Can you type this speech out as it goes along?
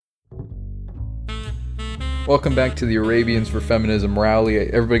Welcome back to the Arabians for Feminism rally.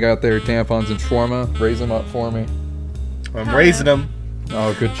 Everybody got their tampons and shawarma? Raise them up for me. I'm raising them.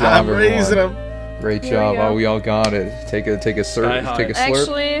 Oh, good job, everyone. Raising them. Great job. Oh, we all got it. Take a slurp. Take a slurp.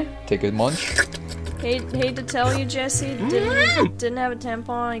 Actually, take a munch. Hate to tell you, Jesse, didn't have a tampon.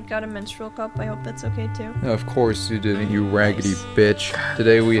 I got a menstrual cup. I hope that's okay too. Of course you didn't, you raggedy bitch.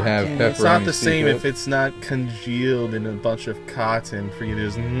 Today we have pepperoni. It's not the same if it's not congealed in a bunch of cotton for you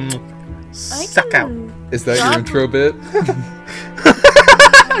to just suck out. Is that your intro bit?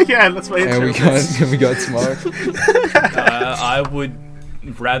 Yeah, that's my intro. And we got Smart. I would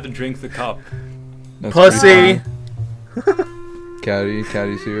rather drink the cup. That's Pussy.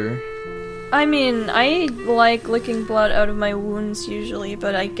 Caddy's here. I mean, I like licking blood out of my wounds usually,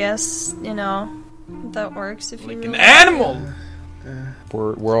 but I guess, that works if you Like really an animal!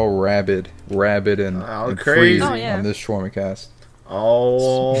 We're all rabid and free Oh, yeah. on this shawarma cast.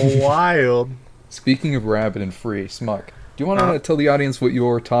 Oh, wild. Speaking of rabid and free, Smuck, do you want to tell the audience what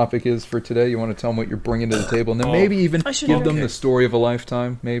your topic is for today? You want to tell them what you're bringing to the table, and then maybe even give them the story of a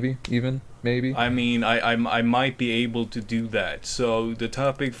lifetime, maybe. I mean, I might be able to do that. So the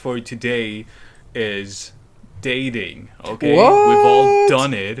topic for today is dating, okay? What?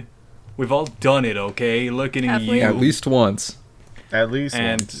 We've all done it, okay? Looking at you. At least once.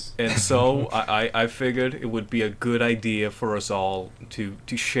 And so I figured it would be a good idea for us all to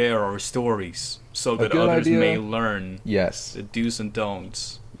share our stories so that others may learn the do's and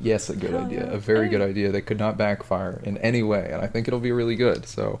don'ts. Yes, a good idea. A very good idea that could not backfire in any way, and I think it'll be really good.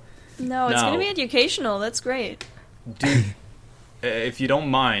 So. No, it's going to be educational. That's great. Dude, if you don't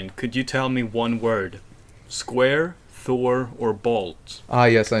mind, could you tell me one word? Square, Thor, or bolt? Ah,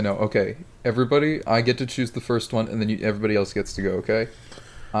 yes, I know. Okay. Everybody, I get to choose the first one, and then everybody else gets to go, okay?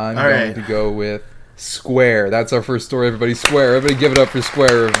 I'm going to go with square. That's our first story, everybody. Square. Everybody give it up for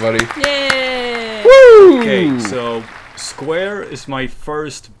square, everybody. Yay! Woo! Okay, so square is my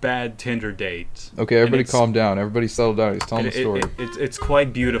first bad Tinder date. Okay, everybody calm down. Everybody settle down. He's telling the story. It's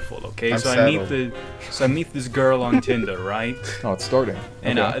quite beautiful, okay? I meet this girl on Tinder, right? Oh, it's starting.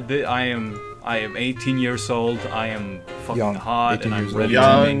 And okay. I am 18 years old. I am fucking young, hot, and I'm ready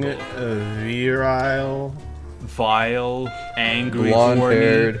young, to mingle. Virile, vile, angry,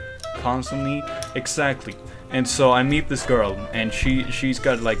 blonde-haired, constantly. Exactly. And so I meet this girl, and she's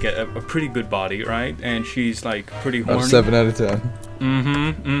got like a pretty good body, right? And she's like pretty horny. 7 out of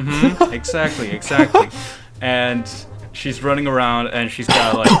 10. Exactly. And she's running around, and she's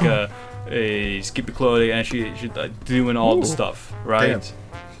got like a skimpy clothing, and she's doing all the stuff, right?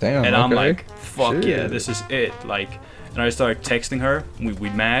 Damn. And okay. I'm like, fuck yeah, this is it. Like, and I start texting her. We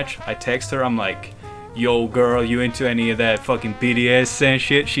match. I text her. I'm like, yo, girl, you into any of that fucking BDS and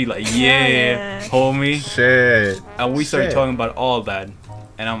shit? She like, yeah, homie. Shit. And we started talking about all that.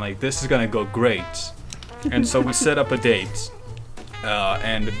 And I'm like, this is gonna go great. And so we set up a date.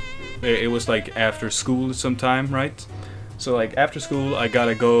 And it was like after school sometime, right? So like after school, I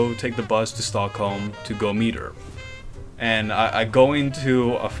gotta go take the bus to Stockholm to go meet her. And I go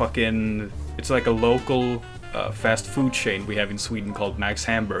into a fucking, it's like a local fast food chain we have in Sweden called Max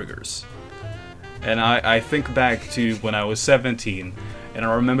Hamburgers. And I think back to when I was 17, and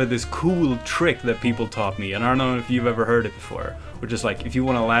I remember this cool trick that people taught me, and I don't know if you've ever heard it before, which is like, if you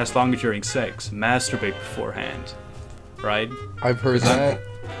want to last longer during sex, masturbate beforehand, right? I've heard that.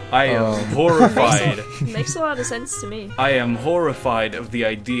 I am horrified. Makes a lot of sense to me. I am horrified of the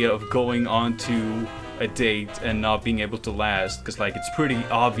idea of going onto a date and not being able to last, because like it's pretty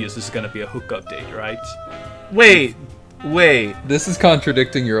obvious this is going to be a hookup date, right? Wait. This is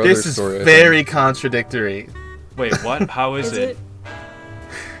contradicting your other story. This is very contradictory. Wait, what? How is it?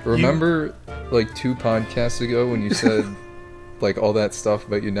 Remember, like 2 podcasts ago when you said, like all that stuff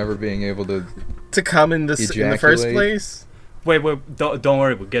about you never being able to come in the first place? Wait, don't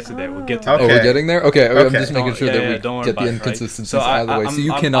worry, we'll get to that. We'll get to that. Oh, we're getting there? Okay, I'm just making sure that we get the it, inconsistencies right? out of the way. So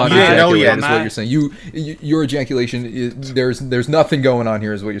you I'm cannot not ejaculate, is what you're saying. Your ejaculation, there's nothing going on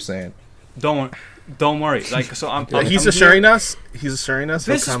here, is what you're saying. Don't worry. Like, so I'm He's assuring us he'll this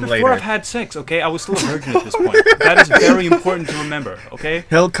come is later. before I've had sex, okay? I was still a virgin at this point. That is very important to remember, okay?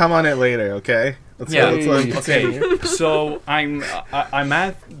 He'll come on it later, okay? Let's okay. So I'm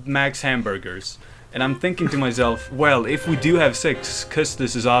at Max Hamburgers, and I'm thinking to myself, well, if we do have sex, because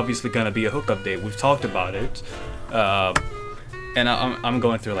this is obviously going to be a hookup date, we've talked about it, and I'm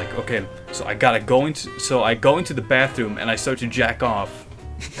going through like, okay, so I go into the bathroom, and I start to jack off,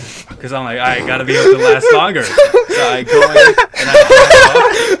 because I'm like, I gotta be able to last longer. So I go in, and I jack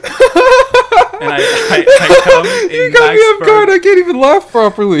off, and I come in. You got me off guard, I can't even laugh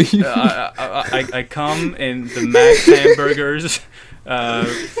properly. I come in the Max Hamburgers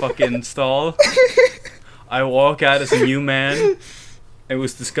fucking stall. I walk out as a new man. It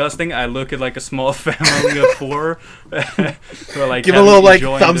was disgusting. I look at like a small family of 4. Who are, like, give a little like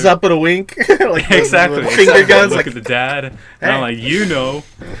thumbs up and a wink. Like exactly. Finger guns. Look Like at the dad. And hey. I'm like, you know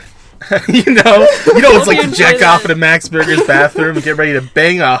it's like to jack off in a Max Burger's bathroom and get ready to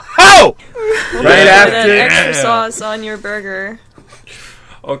bang a hoe right after that extra sauce on your burger.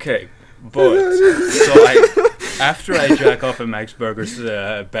 Okay, but so after I jack off at Max Burger's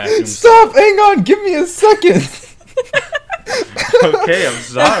bathroom. Stop! Hang on! Give me a second! Okay, I'm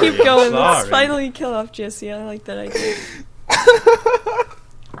sorry. Keep going. I'm Let's finally kill off Jesse. I like that idea.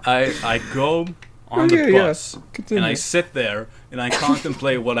 I go on the bus and I sit there and I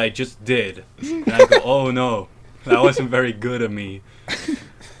contemplate what I just did. And I go, oh no, that wasn't very good of me.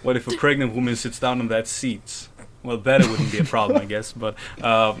 What if a pregnant woman sits down on that seat? Well, that it wouldn't be a problem, I guess. But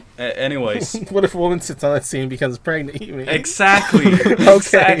anyways. What if a woman sits on that seat and becomes pregnant? You mean? Exactly. Okay.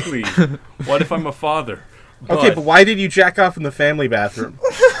 Exactly. What if I'm a father? But why did you jack off in the family bathroom?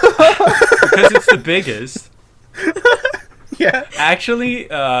 Because it's the biggest. Yeah. Actually,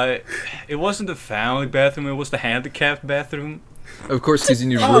 it wasn't the family bathroom. It was the handicapped bathroom. Of course, because you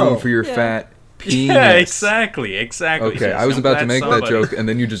need room for your fat penis. Yeah, exactly. Okay, I was about to make that joke, and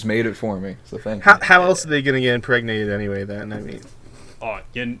then you just made it for me. So thank you. How else are they gonna get impregnated anyway? Then I mean,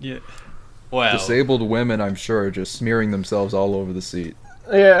 well, disabled women, I'm sure, are just smearing themselves all over the seat.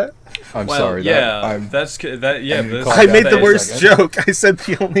 Yeah. I'm sorry. Yeah, that's I made the worst joke. I said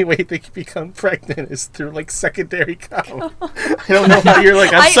the only way they can become pregnant is through like secondary cum. I don't know how you're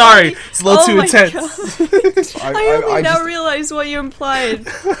like. I'm sorry. It's a little too intense. I only now realize what you implied.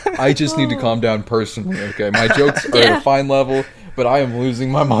 I just need to calm down personally. Okay, my jokes are at a fine level, but I am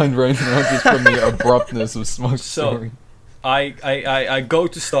losing my mind right now just from the abruptness of Smoke's story. I go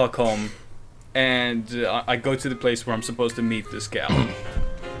to Stockholm, and I go to the place where I'm supposed to meet this gal.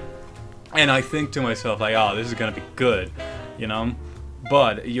 And I think to myself, like, oh, this is gonna be good, you know?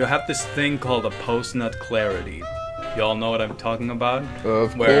 But you have this thing called a post-nut clarity. Y'all know what I'm talking about?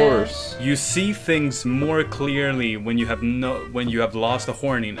 Of course. You see things more clearly when you have lost the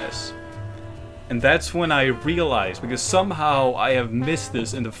horniness. And that's when I realized, because somehow I have missed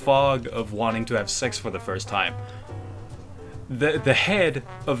this in the fog of wanting to have sex for the first time. The head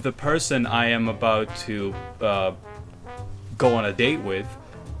of the person I am about to go on a date with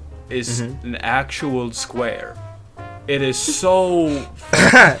is an actual square. It is so...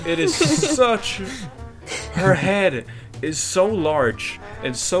 it is such... Her head is so large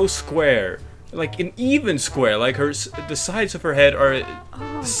and so square. Like an even square. Like the sides of her head are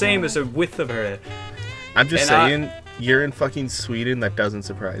the same as the width of her head. I'm just saying, you're in fucking Sweden. That doesn't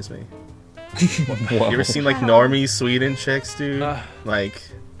surprise me. You ever seen like normie Sweden chicks, dude? Like...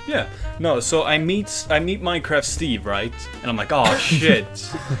 Yeah. No, so I meet Minecraft Steve, right? And I'm like, oh shit.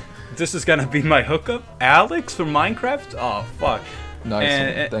 This is gonna be my hookup? Alex from Minecraft? Oh, fuck.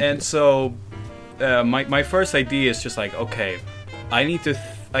 Nice. And so, my first idea is just like, okay, I need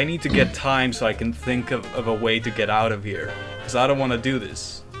to get time so I can think of a way to get out of here. Because I don't want to do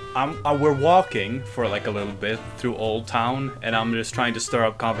this. We're walking for like a little bit through Old Town, and I'm just trying to stir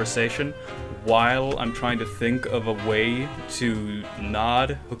up conversation while I'm trying to think of a way to not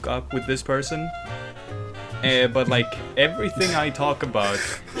hook up with this person. But like everything I talk about,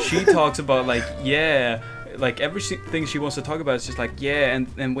 she talks about like, yeah, like everything she wants to talk about is just like, yeah,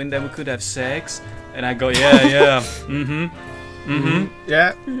 and when then we could have sex, and I go, yeah,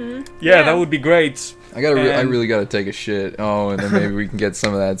 yeah, that would be great. I really gotta take a shit. Oh, and then maybe we can get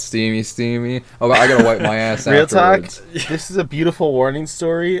some of that steamy. Oh, I gotta wipe my ass Real afterwards. Talk, this is a beautiful warning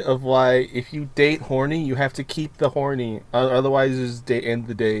story of why if you date horny, you have to keep the horny. Otherwise, just end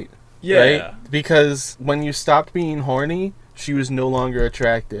the date. Yeah. Right? Because when you stopped being horny, she was no longer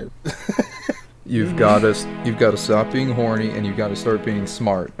attractive. You've got to stop being horny, and you've got to start being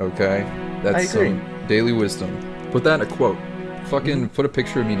smart. Okay, that's some daily wisdom. Put that in a quote. Fucking put a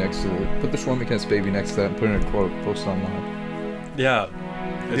picture of me next to it. Put the Schwemmicast baby next to that and put in a quote. Post online. Yeah,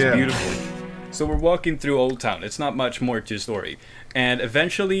 it's beautiful. So we're walking through Old Town. It's not much more to the story, and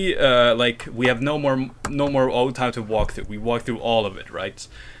eventually, like we have no more Old Town to walk through. We walk through all of it, right?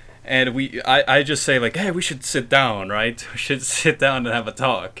 And I just say like, hey, we should sit down, right? We should sit down and have a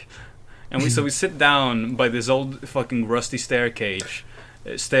talk. And we sit down by this old fucking rusty stairway.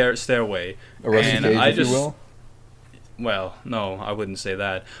 A rusty cage, if you will? Well, no, I wouldn't say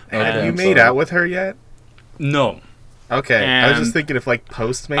that. Have you made out with her yet? No. Okay, I was just thinking if like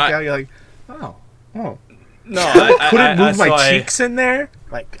post make out, you're like, oh. No, couldn't move my cheeks in there.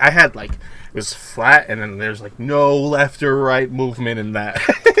 Like I had like it was flat, and then there's like no left or right movement in that.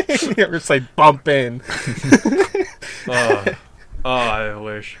 It's like bumping. I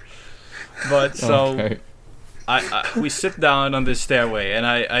wish. But so we sit down on this stairway, and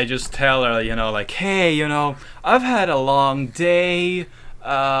I just tell her, like, hey, I've had a long day.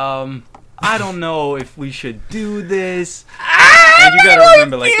 I don't know if we should do this. And you gotta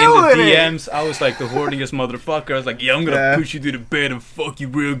remember, like, in the DMs, I was like the horniest motherfucker. I was like, yeah, I'm gonna push you to the bed and fuck you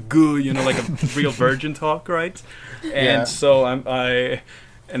real good, like a real virgin talk, right? And so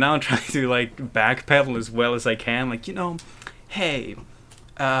and now I'm trying to, like, backpedal as well as I can, like, hey,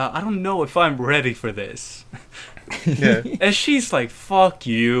 I don't know if I'm ready for this. Yeah. And she's like, fuck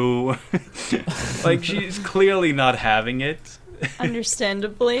you. Like, she's clearly not having it.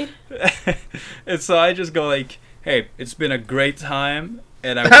 Understandably. And so I just go like, hey, it's been a great time,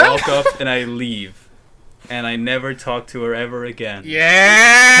 and I walk up and I leave. And I never talk to her ever again.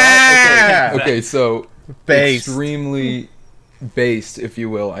 Yeah! Okay, so Based. extremely based, if you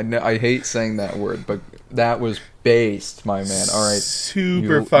will. I hate saying that word, but that was based, my man. All right.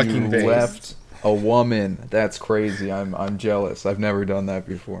 Super fucking you based. left a woman. That's crazy. I'm jealous. I've never done that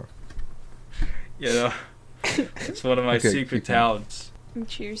before. It's one of my secret talents.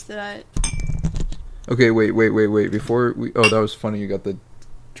 Cheers to that. Okay, wait. Before we... Oh, that was funny. You got the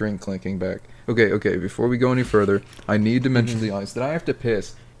drink clinking back. Okay. Before we go any further, I need to mention to the audience that I have to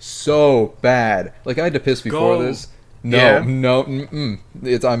piss so bad. Like, I had to piss before this. No.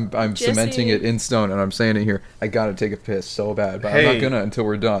 I'm cementing it in stone, and I'm saying it here. I gotta take a piss so bad, but I'm not gonna until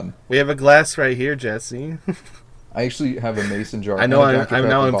we're done. We have a glass right here, Jesse. I actually have a mason jar. I'm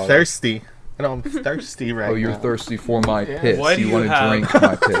thirsty. I'm thirsty right now. Oh, you're thirsty for my piss. Why do you want to drink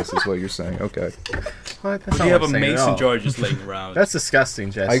my piss, is what you're saying. Okay. What? Do you have a mason jar just laying around? That's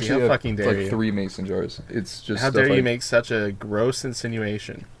disgusting, Jesse. I actually How fucking have dare like you? 3 mason jars. It's just How dare you make such a gross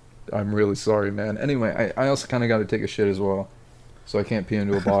insinuation? I'm really sorry, man. Anyway, I also kind of got to take a shit as well, so I can't pee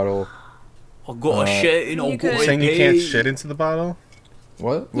into a bottle. I'll go shit in a You're saying you can't shit into the bottle?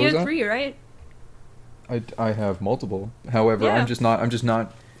 What You was had that? 3, right? I have multiple. However, Yeah. I'm just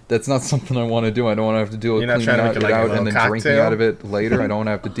not. That's not something I want to do. I don't want to have to deal with You're not cleaning trying to make it like a out little and then drinking cocktail? out of it later. I don't want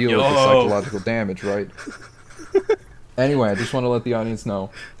to have to deal with the psychological damage, right? Anyway, I just want to let the audience know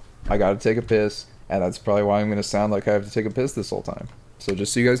I got to take a piss, and that's probably why I'm going to sound like I have to take a piss this whole time. So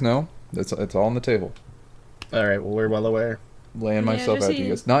just so you guys know, it's all on the table. All right, well, we're well aware. Laying myself out to you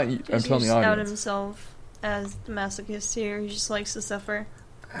guys. Not I'm telling the out audience. himself as the masochist here. He just likes to suffer.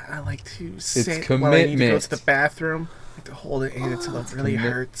 I like to sit commitment. while I need to go to the bathroom. I like to hold it in until it really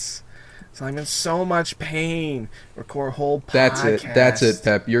hurts. So I'm in so much pain. Record a whole podcast. That's it,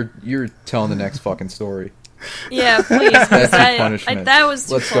 Pep. You're telling the next fucking story. Yeah, please. That's your punishment. That was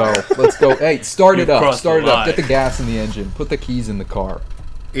too far. Let's go. Hey, start it up. crossed Start the it up. line. Get the gas in the engine. Put the keys in the car.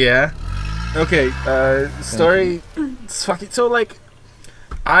 Yeah. Okay. Story. It's fucking. So like,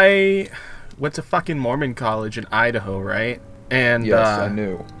 I went to fucking Mormon college in Idaho, right? And Yes, I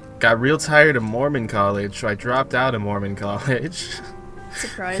knew. got real tired of Mormon college, so I dropped out of Mormon college because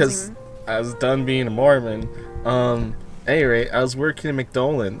Surprising. I was done being a Mormon. Anyway, I was working at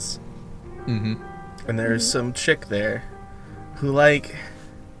McDonald's, Mm-hmm. and there's some chick there who, like,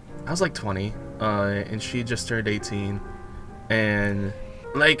 I was like 20, and she just turned 18, and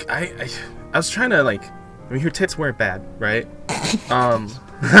like I was trying to, like, I mean, her tits weren't bad, right?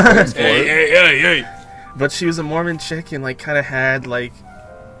 Hey. But she was a Mormon chick and, like, kind of had, like,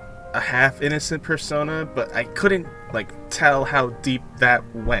 a half innocent persona, but I couldn't, like, tell how deep that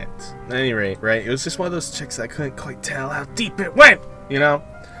went. At any rate, right? It was just one of those chicks that I couldn't quite tell how deep it went, you know?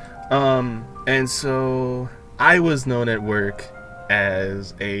 And so I was known at work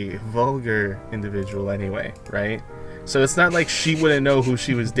as a vulgar individual anyway, right? So it's not like she wouldn't know who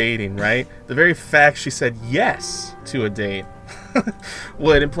she was dating, right? The very fact she said yes to a date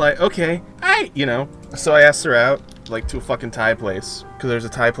would imply, okay, you know. So I asked her out, like, to a fucking Thai place, because there's a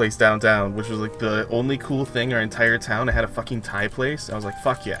Thai place downtown, which was, like, the only cool thing in our entire town. It had a fucking Thai place. I was like,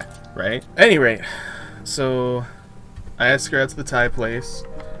 fuck yeah, right? Anyway, so I asked her out to the Thai place,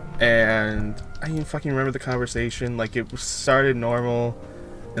 and I didn't fucking remember the conversation. Like, it started normal,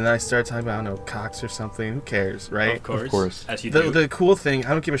 and then I started talking about, I don't know, cocks or something. Who cares, right? Of course. Of course. As you do. The cool thing, I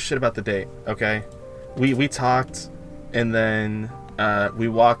don't give a shit about the date, okay? We talked, and then we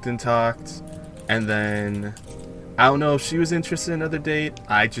walked and talked, and then I don't know if she was interested in another date.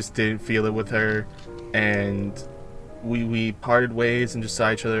 I just didn't feel it with her, and we parted ways and just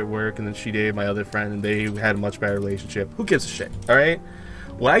saw each other at work, and then she dated my other friend, and they had a much better relationship. Who gives a shit, alright?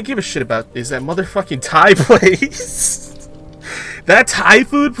 What I give a shit about is that motherfucking Thai place. That Thai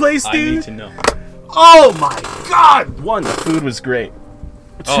food place, I dude. need to know. Oh my god! One, the food was great.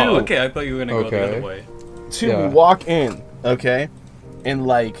 Two, Oh, okay. I thought you were gonna go the Okay. other way. Two, Yeah. we walk in, okay, and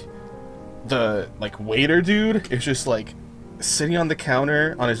like the waiter dude is just like sitting on the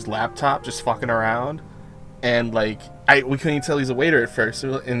counter on his laptop, just fucking around, And like, we couldn't even tell he's a waiter at first.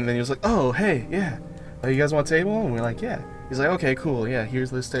 And then he was like, "Oh, hey, yeah, you guys want a table?" And we're like, "Yeah." He's like, "Okay, cool. Yeah,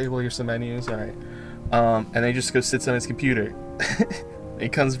 here's this table. Here's some menus. All right." And then he just goes sits on his computer. He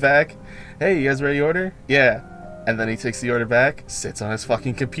comes back. "Hey, you guys ready to order?" "Yeah." And then he takes the order back, sits on his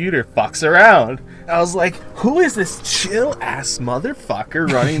fucking computer, fucks around. I was like, who is this chill-ass motherfucker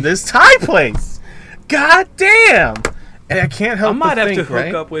running this Thai place? God damn! And I can't help but think, I might have to right?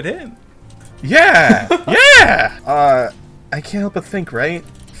 hook up with him. Yeah! Yeah! I can't help but think, right?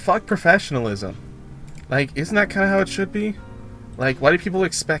 Fuck professionalism. Like, isn't that kind of how it should be? Like, why do people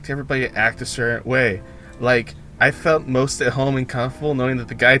expect everybody to act a certain way? Like, I felt most at home and comfortable knowing that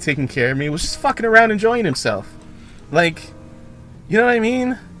the guy taking care of me was just fucking around enjoying himself. Like, you know what I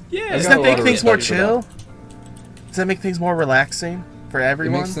mean? Yeah. Does that make things more chill? Does that make things more relaxing for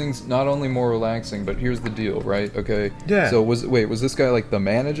everyone? It makes things not only more relaxing, but here's the deal, right? Okay. Yeah. So was this guy like the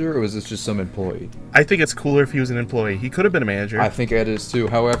manager, or was this just some employee? I think it's cooler if he was an employee. He could have been a manager. I think it is too.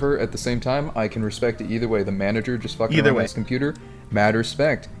 However, at the same time, I can respect it either way. The manager just fucking Either around way. his computer, mad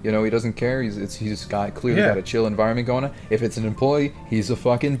respect. You know, he doesn't care. He's clearly got a chill environment going on. If it's an employee, he's a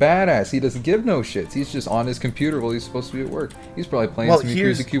fucking badass. He doesn't give no shits. He's just on his computer while he's supposed to be at work. He's probably playing some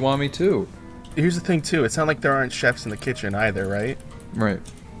Yakuza Kiwami too. Here's the thing too. It's not like there aren't chefs in the kitchen either, right? Right.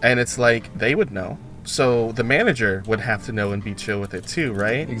 And it's like, they would know. So the manager would have to know and be chill with it too,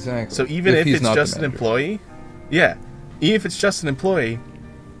 right? Exactly. So even if he's it's not just the an manager. employee, even if it's just an employee,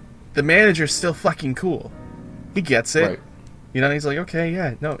 the manager's still fucking cool. He gets it. Right. You know, he's like, okay,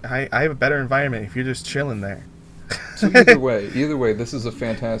 yeah, no, I have a better environment if you're just chilling there. So either way, this is a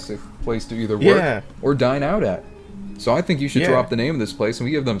fantastic place to either work or dine out at. So I think you should drop the name of this place and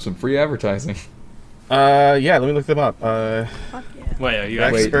we give them some free advertising. Yeah, let me look them up. Fuck yeah. Wait, you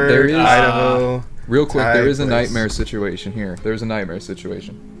Wait, Expert, there is- Idaho. Real quick, Thai there is a place. nightmare situation here. There's a nightmare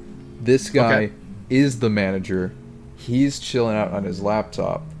situation. This guy is the manager. He's chilling out on his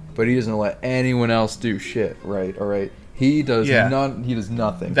laptop, but he doesn't let anyone else do shit, right? All right. He does he does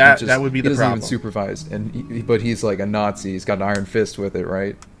nothing. That would be the He doesn't even problem. supervise, but he's like a Nazi. He's got an iron fist with it,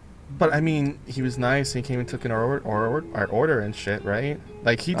 right? But I mean, he was nice. He came and took our order and shit, right?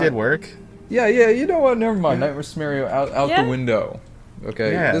 Like, he did work. Yeah. You know what? Never mind. Nightmare scenario out the window.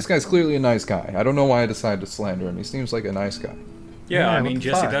 Okay. Yeah. This guy's clearly a nice guy. I don't know why I decided to slander him. He seems like a nice guy. Yeah, I what mean, the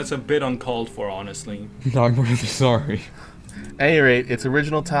Jesse, fuck? that's a bit uncalled for, honestly. I'm really sorry. At any rate, it's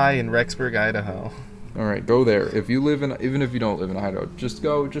Original Thai in Rexburg, Idaho. All right, go there. If you live in, even if you don't live in Idaho, just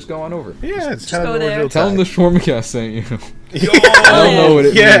go on over. Yeah, it's Just kind go of there. Original Tell Thai. them the Shawarma sent you. Yo! I don't know what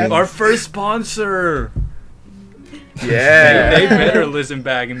it means. Our first sponsor! Yeah. They better listen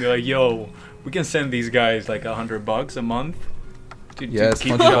back and be like, yo, we can send these guys like $100 a month to Yes,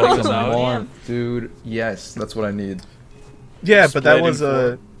 keep $100 shouting us a out. month, dude. Yes, that's what I need. Yeah, but that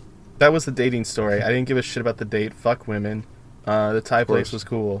Splitting was the dating story. I didn't give a shit about the date. Fuck women. The Thai place was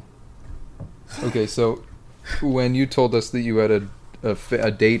cool. Okay, so when you told us that you had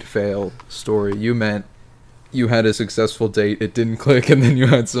a date fail story, you meant you had a successful date, it didn't click, and then you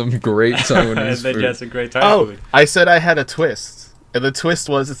had some great And Taiwanese then food. Jesse, great time Oh, food. I said I had a twist. And the twist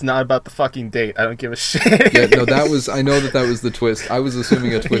was it's not about the fucking date. I don't give a shit. Yeah, no, I know that was the twist. I was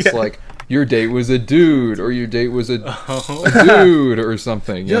assuming a twist like your date was a dude, or your date was a dude, or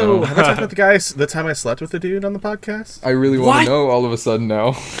something. You Yo, know? have I talked about the time I slept with a dude on the podcast? I really want What? to know all of a sudden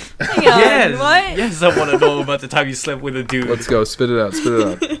now. Hang on, Yes! what? Yes, I want to know about the time you slept with a dude. Let's go, spit it out.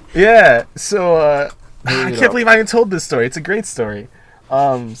 Yeah, so, I it can't up. believe I haven't told this story. It's a great story.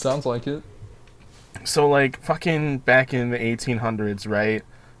 Sounds like it. So, like, fucking back in the 1800s, right?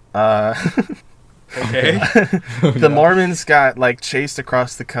 Okay. The Mormons got, like, chased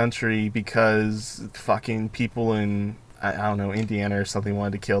across the country because fucking people in, I don't know, Indiana or something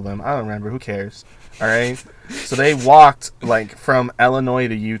wanted to kill them. I don't remember. Who cares? All right? So they walked, like, from Illinois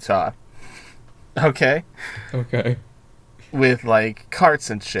to Utah. Okay? Okay. With, like,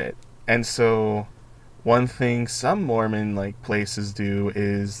 carts and shit. And so one thing some Mormon, like, places do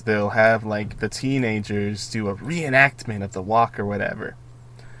is they'll have, like, the teenagers do a reenactment of the walk or whatever.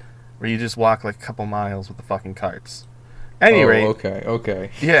 Where you just walk, like, a couple miles with the fucking carts. Anyway.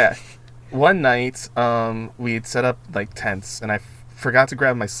 Okay. Yeah. One night, we had set up, like, tents, and I forgot to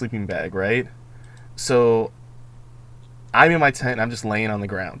grab my sleeping bag, right? So I'm in my tent, and I'm just laying on the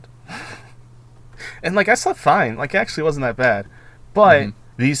ground. And, like, I slept fine. Like, it actually wasn't that bad. But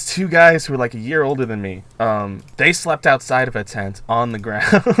these two guys who were, like, a year older than me, they slept outside of a tent on the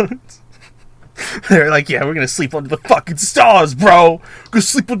ground. They're like, yeah, we're gonna sleep under the fucking stars, bro. We're gonna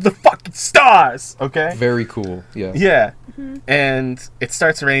sleep under the fucking stars, okay? Very cool. Yeah. Yeah. And it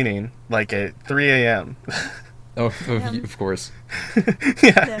starts raining, like, at 3 a.m. Oh, of course.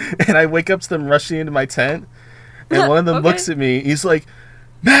 Yeah. And I wake up to them rushing into my tent, and one of them looks at me. He's like,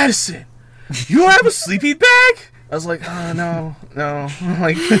 Madison, you don't have a sleeping bag? I was like, oh, no. I'm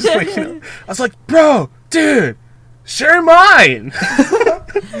like, just waking up. I was like, bro, dude, share mine.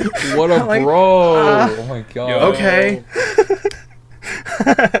 What a bro. Oh, my God. Okay.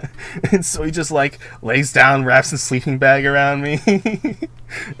 And so he just, like, lays down, wraps his sleeping bag around me.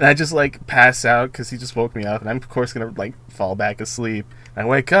 And I just, like, pass out because he just woke me up. And I'm, of course, going to, like, fall back asleep. I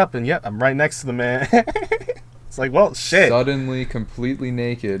wake up, and, yep, I'm right next to the man. It's like, well, shit. Suddenly completely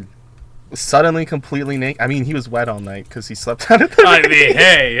naked. I mean, he was wet all night because he slept out of the I mean,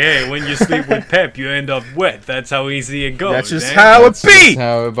 hey, when you sleep with Pep, you end up wet. That's how easy it goes. That's just how it be. That's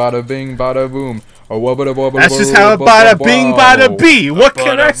how it bada bing, bada boom. Or That's just how it bada bing, bada bee. What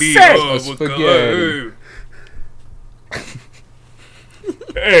can I say? Spaghetti.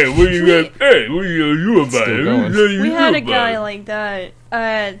 Hey, what you about it? We had a guy like that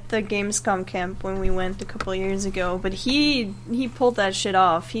at the Gamescom camp when we went a couple of years ago, but he pulled that shit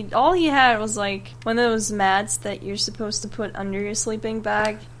off. All he had was like one of those mats that you're supposed to put under your sleeping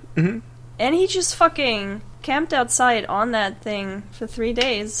bag, and he just fucking camped outside on that thing for 3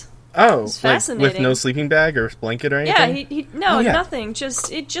 days. Oh, it's fascinating. Like with no sleeping bag or blanket or anything? Yeah, nothing.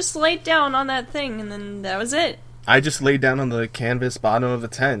 It just laid down on that thing, and then that was it. I just laid down on the canvas bottom of the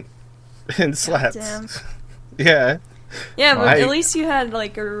tent and slept. Damn. Yeah. Yeah, but at least you had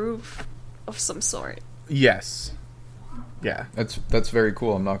like a roof of some sort. Yes. Yeah. That's very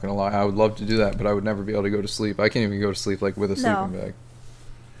cool. I'm not gonna lie. I would love to do that, but I would never be able to go to sleep. I can't even go to sleep like with a sleeping bag.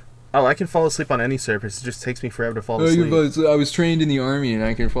 Oh, I can fall asleep on any surface. It just takes me forever to fall asleep. I was trained in the army, and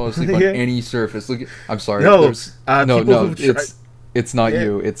I can fall asleep on any surface. Look, I'm sorry. No, it's not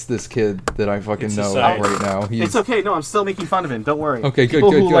you. It's this kid that I fucking know right now. It's okay. No, I'm still making fun of him. Don't worry. Okay, good.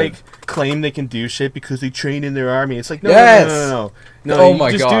 People who like claim they can do shit because they train in their army. It's like no. Oh my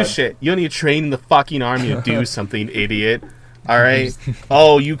God. Just do shit. You don't need to train in the fucking army to do something, idiot. All right.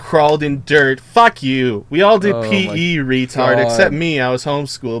 Oh, you crawled in dirt. Fuck you. We all did PE, retard. Except me. I was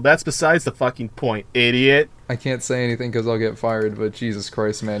homeschooled. That's besides the fucking point, idiot. I can't say anything because I'll get fired, but Jesus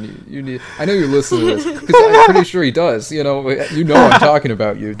Christ, man, you need. I know you're listening to this because I'm pretty sure he does. You know I'm talking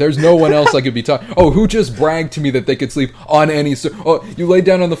about you. There's no one else I could be talking. Oh, who just bragged to me that they could sleep on any? Oh, you laid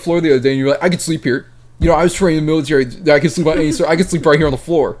down on the floor the other day and you're like, I could sleep here. You know, I was trained in the military. I could sleep on any. I could sleep right here on the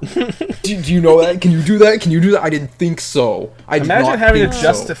floor. Do you know that? Can you do that? Can you do that? I didn't think so. Imagine having to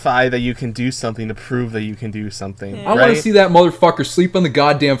justify that you can do something to prove that you can do something. Yeah. I want to see that motherfucker sleep on the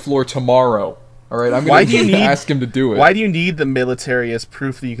goddamn floor tomorrow. All right, I'm going to ask him to do it. Why do you need the military as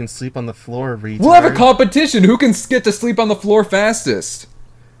proof that you can sleep on the floor, retard? We'll have a competition. Who can get to sleep on the floor fastest?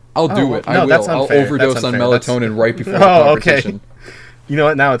 I'll do it. I will. I'll overdose on melatonin right before the competition. Okay. You know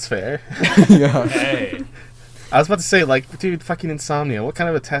what? Now it's fair. Yeah. Hey. I was about to say, like, dude, fucking insomnia. What kind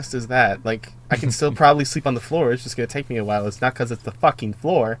of a test is that? Like, I can still probably sleep on the floor. It's just going to take me a while. It's not because it's the fucking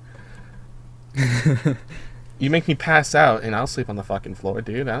floor. You make me pass out, and I'll sleep on the fucking floor,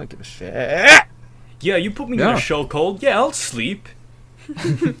 dude. I don't give a shit. Yeah, you put me in a show cold. Yeah, I'll sleep.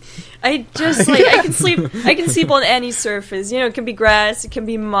 I can sleep on any surface. You know, it can be grass, it can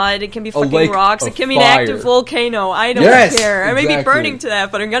be mud, it can be fucking rocks, it can be an active volcano. I don't care. I may be burning to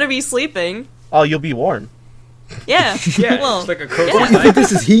death, but I'm gonna be sleeping. Oh, you'll be warm. Yeah. Yeah, well, it's like a cozy You think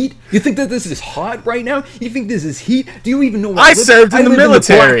this is heat? You think that this is hot right now? You think this is heat? Do you even know what I served in the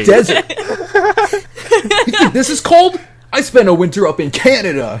military. In the desert. You think this is cold? I spent a winter up in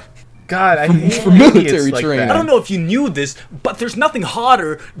Canada. God, I hate for military training. I don't know if you knew this, but there's nothing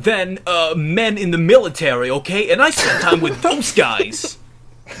hotter than men in the military, okay? And I spent time with those guys.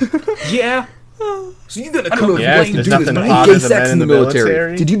 Yeah. So you're gonna come complain there's to nothing this hotter than men in the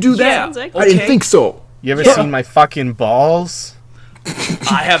military. Did you do that? Yeah, I didn't think so. You ever seen my fucking balls?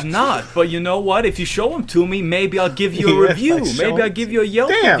 I have not, but you know what? If you show them to me, maybe I'll give you a review. Maybe I'll give you a Yelp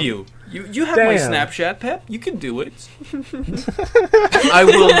review. You have my Snapchat, Pep. You can do it. I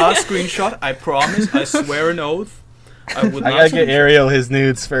will not screenshot. I promise. I swear an oath. I gotta get Ariel his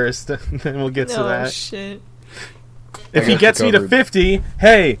nudes first, then we'll get to that. Oh shit! If he gets me to 50,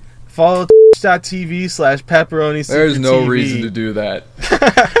 hey, follow twitch.tv/pepperoni. There's no reason to do that.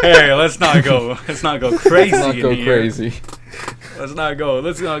 Hey, let's not go crazy. Let's not go crazy. Let's not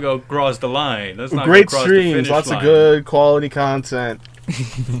go cross the line. Let's not Great go cross streams, the finish lots line. of good quality content.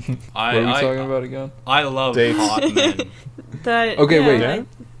 What are we talking about again? I love hot men. Wait.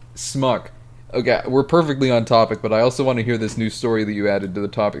 Smuck. Okay, we're perfectly on topic, but I also want to hear this new story that you added to the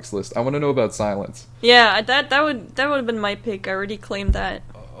topics list. I want to know about silence. Yeah, that would have been my pick. I already claimed that.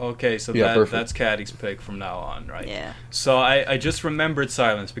 Okay, so that's Caddy's pick from now on, right? Yeah. So I just remembered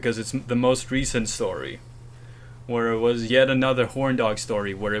silence because it's the most recent story. where it was yet another horn dog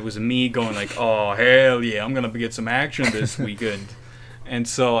story, where it was me going like, oh hell yeah, I'm gonna get some action this weekend. And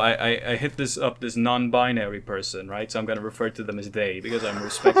so I hit this non-binary person, right? So I'm gonna refer to them as they because I'm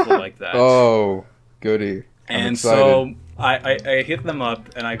respectful like that. Oh, goody. And so I hit them up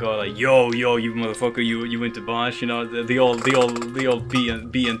and I go like, yo, you motherfucker, you went to Bosch, you know, the old B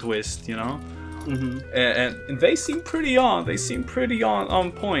and twist, you know. Mm-hmm. And they seem pretty on. They seem pretty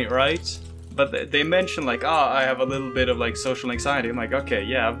on point, right? But they mentioned like, I have a little bit of like social anxiety. I'm like, okay,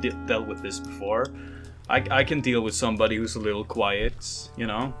 yeah, I've dealt with this before. I can deal with somebody who's a little quiet, you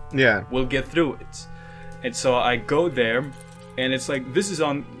know. Yeah. We'll get through it. And so I go there, and it's like this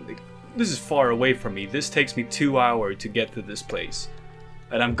is far away from me. This takes me 2 hours to get to this place,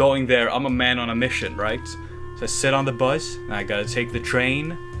 and I'm going there. I'm a man on a mission, right? So I sit on the bus, and I gotta take the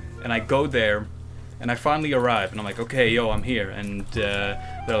train, and I go there. And I finally arrive, and I'm like, okay, yo, I'm here. And they're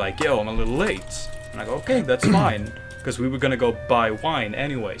like, yo, I'm a little late. And I go, okay, that's fine. Because we were going to go buy wine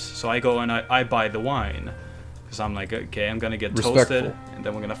anyways. So I go and I buy the wine. Because I'm like, okay, I'm going to get toasted, and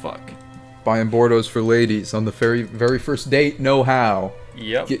then we're going to fuck. Buying Bordeaux for ladies on the very, very first date, know how.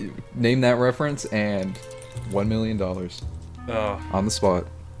 Yep. Name that reference, and $1 million. On the spot.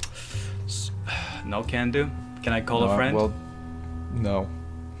 No can do? Can I call a friend? Well, no.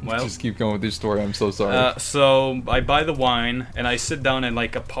 Well, just keep going with your story. I'm so sorry. So I buy the wine and I sit down in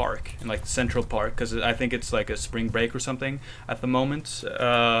like a park, in like Central Park, because I think it's like a spring break or something at the moment.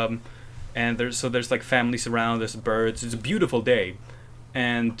 And there's like families around, there's birds. It's a beautiful day,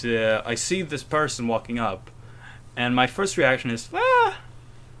 and I see this person walking up, and my first reaction is,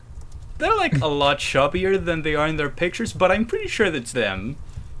 they're like a lot chubbier than they are in their pictures, but I'm pretty sure that's them.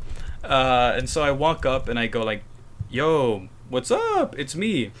 And so I walk up and I go like, yo, what's up? It's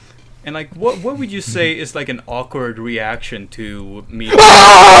me. And like, what would you say is like an awkward reaction to me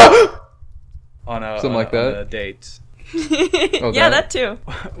on a date? Oh, yeah, that too.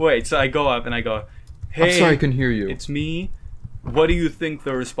 Wait, so I go up and I go, hey, I'm sorry, I couldn't hear you. It's me. What do you think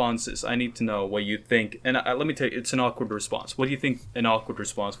the response is? I need to know what you think. And let me tell you, it's an awkward response. What do you think an awkward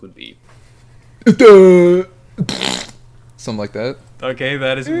response would be? Something like that. Okay,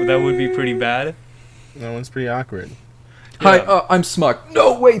 that would be pretty bad. That one's pretty awkward. Yeah. Hi, I'm Smuck.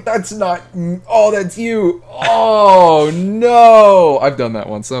 No, wait, that's not. Oh, that's you. Oh no, I've done that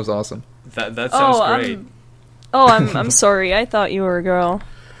once. That was awesome. That sounds great. I'm sorry. I thought you were a girl.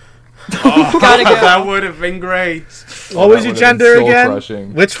 Oh, gotta go. That would have been great. What was your gender again?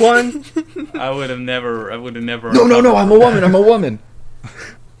 Crushing. Which one? I would have never. No, I'm a woman.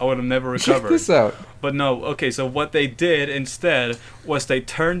 I would have never recovered. Check this out. But no, okay, so what they did instead was they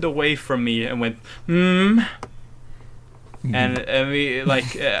turned away from me and went, and we,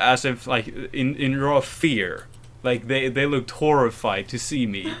 like, as if, like, in raw fear. Like, they looked horrified to see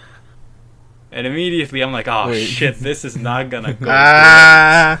me. And immediately I'm like, shit, this is not gonna go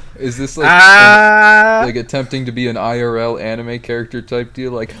good. Is this like attempting to be an IRL anime character type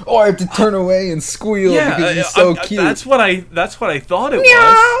deal? Like, I have to turn away and squeal because he's so cute. That's what I thought it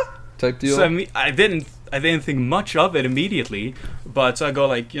was. Type deal. So I didn't think much of it immediately, but I go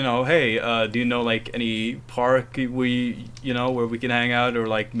like, hey, do you know like any park where we can hang out, or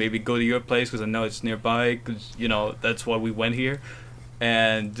like maybe go to your place because I know it's nearby, because that's why we went here.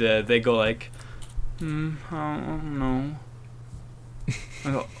 And they go like, I don't know.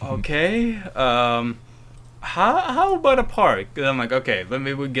 I go, okay. How about a park? And I'm like, okay,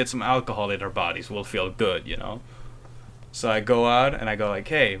 maybe we get some alcohol in our bodies. We'll feel good, So I go out and I go like,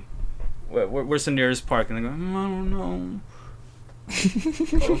 hey, where's the nearest park? And they go, I don't know.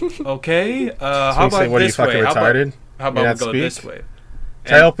 Okay. How about what, this way? Retarded? How about we go this way?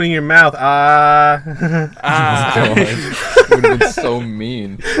 Try opening your mouth. It would have been so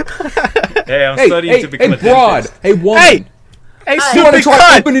mean. Hey, I'm studying to become a broad. dentist. Hey, woman. Hey, you want to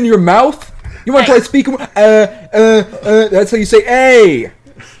try opening your mouth? You want to try speaking? That's how you say "hey."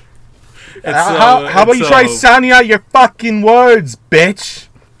 How about you try sounding out your fucking words, bitch?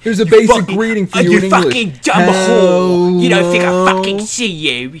 Here's a basic greeting for you in English. You fucking dumb whore. You don't think I fucking see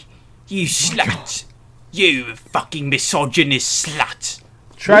you? You slut. You fucking misogynist slut.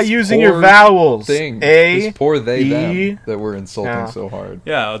 Try using your vowels. This poor they them that we're insulting so hard.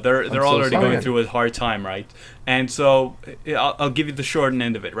 Yeah, they're already going through a hard time, right? And so I'll give you the short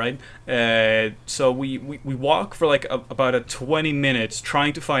end of it, right? So we walk for like about 20 minutes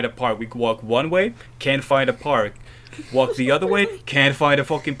trying to find a park. We walk one way, can't find a park. Walk the other way, can't find a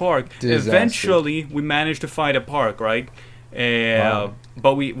fucking park. Disaster. Eventually, we managed to find a park, right? Wow.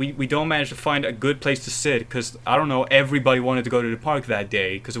 But we don't manage to find a good place to sit because, I don't know, everybody wanted to go to the park that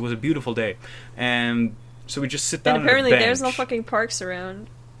day because it was a beautiful day. And so we just sit down And apparently on a bench. there's no fucking parks around.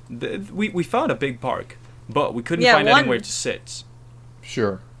 We found a big park, but we couldn't Yeah, find one- anywhere to sit.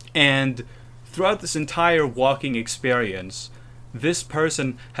 Sure. And throughout this entire walking experience, this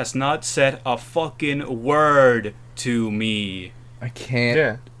person has not said a fucking word to me. I can't.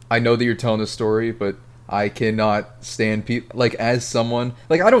 Yeah. I know that you're telling the story, but I cannot stand people. Like, as someone,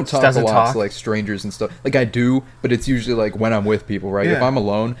 like, I don't talk a doesn't lot talk? to like strangers and stuff. Like, I do, but it's usually like when I'm with people, right? If Yeah. I'm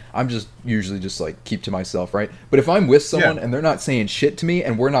alone, I'm just usually just like keep to myself, right? But if I'm with someone Yeah. and they're not saying shit to me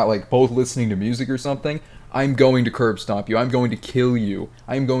and we're not like both listening to music or something, I'm going to curb stomp you. I'm going to kill you.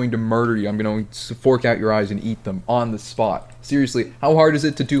 I'm going to murder you. I'm going to fork out your eyes and eat them on the spot. Seriously, how hard is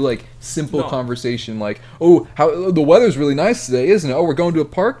it to do like simple No. conversation like, "Oh, how the weather's really nice today, isn't it? Oh, we're going to a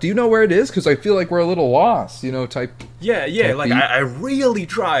park. Do you know where it is? Because I feel like we're a little lost." You know, type. Yeah, Type like beat. I really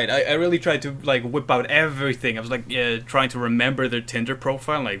tried. I really tried to like whip out everything. I was like, trying to remember their Tinder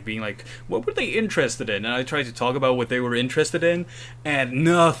profile, like being like, what were they interested in? And I tried to talk about what they were interested in, and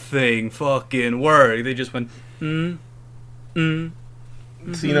nothing fucking worked. They just went,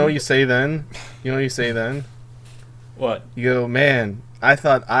 So you know what you say then? You know what you say then? what? You go, man, I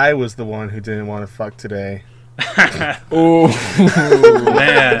thought I was the one who didn't want to fuck today. Oh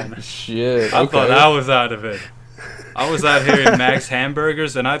Man, shit! I Okay. thought I was out of it. I was out here in Max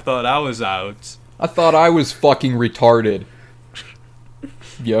Hamburgers, and I thought I was out. I thought I was fucking retarded.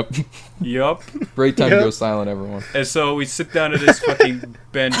 Yep. Yup. Great time to Yep. go silent, everyone. And so we sit down at this fucking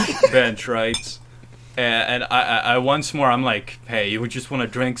bench, right? And I once more, I'm like, hey, you just want to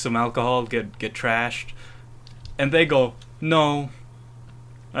drink some alcohol, get trashed? And they go, no.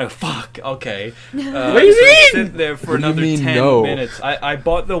 I'm like, fuck, okay. What do you so mean? Sit there for What do you another mean, 10 no? minutes. I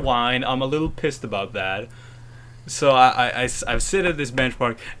bought the wine. I'm a little pissed about that. So I sit at this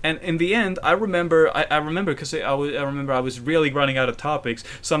benchmark, and in the end, I remember because I was really running out of topics.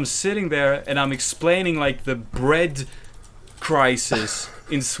 So I'm sitting there and I'm explaining like the bread crisis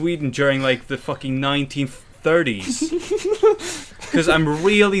in Sweden during like the fucking 1930s. Because I'm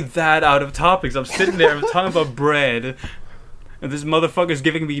really that out of topics. I'm sitting there, I'm talking about bread, and this motherfucker's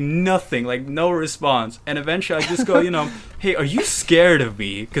giving me nothing, like no response. And eventually I just go, hey, are you scared of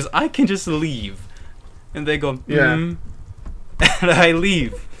me? Because I can just leave. And they go, Yeah. and I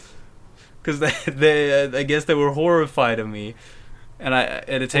leave. Because they I guess they were horrified of me. And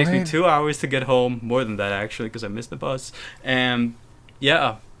it takes me What? 2 hours to get home, more than that actually, because I missed the bus. And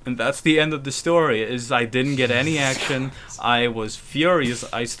yeah, and that's the end of the story. Is I didn't get any action. I was furious.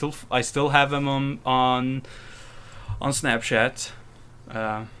 I still have him on Snapchat.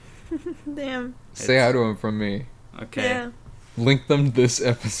 Damn. Say hi to him from me. Okay. Yeah. Link them this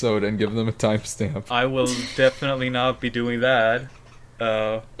episode and give them a timestamp. I will definitely not be doing that.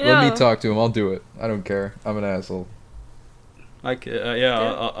 Let me Yeah. talk to him. I'll do it. I don't care. I'm an asshole.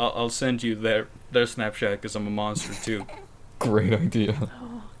 I'll send you their Snapchat because I'm a monster too. Great idea.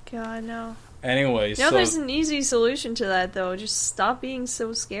 Oh God, no. Anyway, You know, so there's an easy solution to that though. Just stop being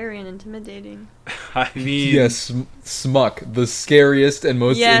so scary and intimidating. I mean, Yes, Smuck, the scariest and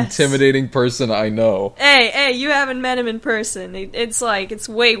most Yes. intimidating person I know. Hey, you haven't met him in person. It's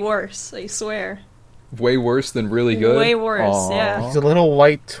way worse. I swear. Way worse than really good. Way worse, Aw. yeah. He's a little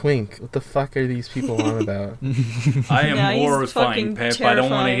white twink. What the fuck are these people on about? I am Yeah, he's horrifying, fucking Pep. I don't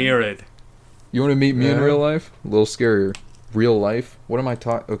want to terrifying. hear it. You want to meet me in Yeah. real life? A little scarier. Real life? What am I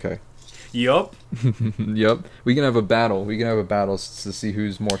talking? Okay. Yup. Yep. We can have a battle. We can have a battle to see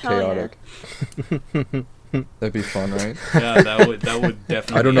who's more Hell yeah. chaotic. That'd be fun, right? Yeah, that would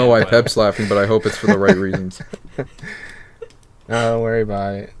definitely. I don't know end why well. Pep's laughing, but I hope it's for the right reasons. Don't worry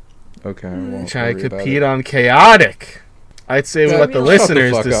about it. Okay. I won't Try to worry about compete it. on chaotic. I'd say Yeah, let the shut the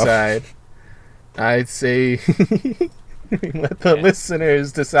listeners fuck up. decide. I'd say let the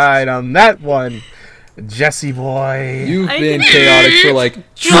listeners decide on that one. Jesse boy. You've I been can- chaotic for like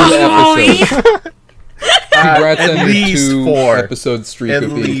 2 episodes. Congrats at on your least 2 4. episode streak At of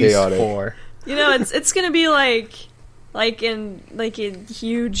being least chaotic. 4. You know, it's gonna be like in a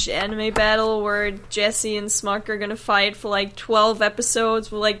huge anime battle where Jesse and Smuck are gonna fight for like 12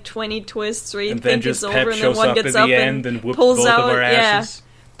 episodes with like 20 twists where you And then think just it's Pep over, and then shows one up gets at up the and end and whoops pulls both out, of our asses.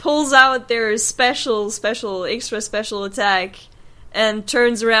 pulls out their special extra attack and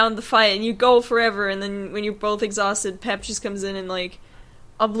turns around the fight, and you go forever, and then when you're both exhausted, Pep just comes in and like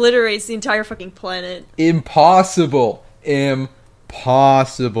obliterates the entire fucking planet. Impossible.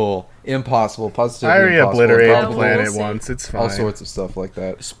 Impossible. Positively I already impossible. obliterated Yeah, the Probably planet we'll see. once. It's fine. all sorts of stuff like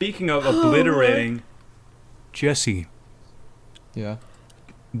that. Speaking of obliterating, Jesse, Yeah.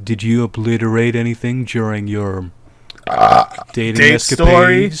 did you obliterate anything during your Dating Date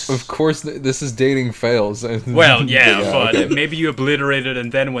escapades. Of course, this is dating fails. Well, yeah, but okay. maybe you obliterated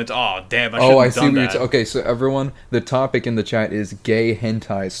and then went, oh, damn, I Oh, shouldn't I have see done what you're that. okay, so everyone, the topic in the chat is gay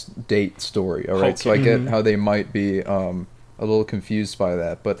hentai date story, alright? So I get how they might be a little confused by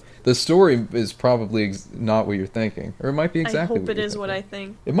that, but the story is probably not what you're thinking. Or it might be exactly I hope what it you're is what thinking. I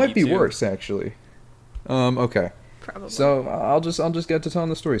think. It might Me be too. worse, actually. Okay. Probably. So I'll just get to telling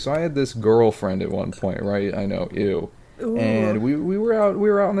the story. So I had this girlfriend at one point, right? I know, ew. Ooh. And we were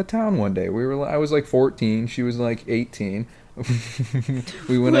out in the town one day. I was like 14, she was like 18.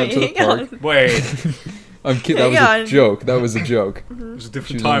 We went out to the Wait, park. hang on. Wait, I'm kidding. That Hang was on. a joke. That was a joke. it was a She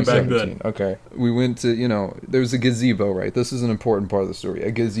different was time only back 17. then. Okay. We went to, there was a gazebo, right? This is an important part of the story.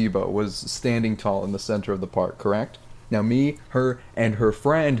 A gazebo was standing tall in the center of the park, correct? Now, me, her, and her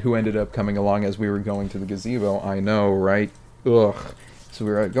friend who ended up coming along as we were going to the gazebo, I know, right? Ugh. So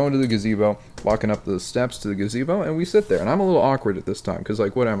we were going to the gazebo, walking up the steps to the gazebo, and we sit there. And I'm a little awkward at this time, because,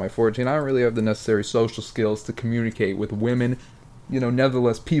 like, what am I, 14? I don't really have the necessary social skills to communicate with women,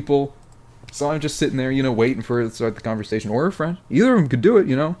 nevertheless, people. So I'm just sitting there, waiting for her to start the conversation. Or her friend. Either of them could do it,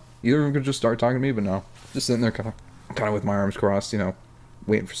 Either of them could just start talking to me, but no. Just sitting there kind of with my arms crossed,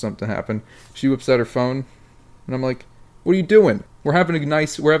 waiting for something to happen. She whips out her phone, and I'm like, what are you doing? We're having a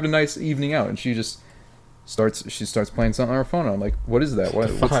nice evening out. And she just starts playing something on her phone. And I'm like, what is that?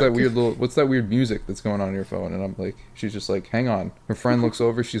 What's that weird music that's going on your phone? And I'm like, she's just like, hang on. Her friend looks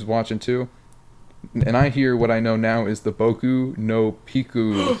over, she's watching too. And I hear what I know now is the Boku no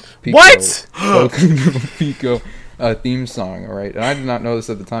Pico. What? Boku no Pico theme song, alright? And I did not know this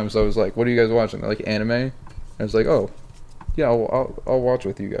at the time, so I was like, what are you guys watching? Like anime? And I was like, oh, yeah, I'll watch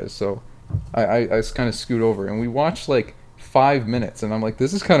with you guys. So I just kind of scoot over, and we watched like 5 minutes, and I'm like,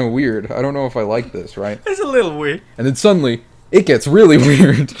 this is kind of weird. I don't know if I like this, right? It's a little weird. And then suddenly, it gets really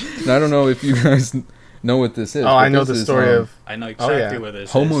weird. And I don't know if you guys know what this is. Oh, I know the story of I know exactly yeah. what this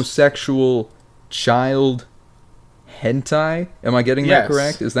is. homosexual child hentai. Am I getting that Yes.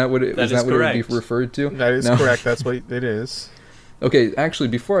 correct? Is that what it, That is is that what it would be correct. referred to? that is No. correct. That's what it is. Okay, actually,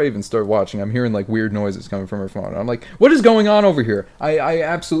 before I even start watching, I'm hearing like weird noises coming from her phone. I'm like, what is going on over here? I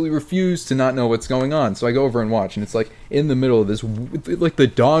absolutely refuse to not know what's going on. So I go over and watch, and it's like in the middle of this, like the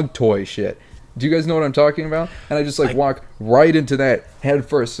dog toy shit. Do you guys know what I'm talking about? And I just like walk right into that head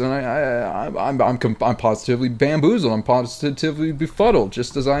first, and I'm positively bamboozled. I'm positively befuddled,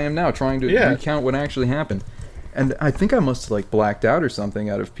 just as I am now, trying to recount what actually happened. And I think I must have like blacked out or something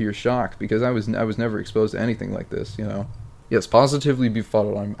out of pure shock, because I was never exposed to anything like this, Yes, positively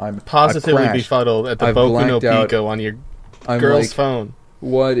befuddled. I'm Positively I've crashed. befuddled at the I've Boku no blacked out. Pico on your I'm girl's like, phone.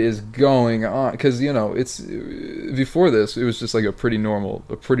 what is going on? Because it's before this, it was just like a pretty normal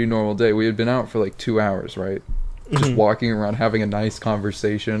day. We had been out for like 2 hours, right? Just walking around having a nice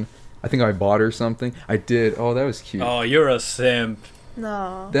conversation. I think I bought her something. I did. Oh, that was cute. Oh, you're a simp.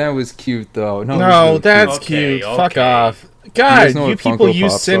 No. That was cute though. No, it was No, really that's Okay, cute. Fuck okay. off. guys God, know you what people Funko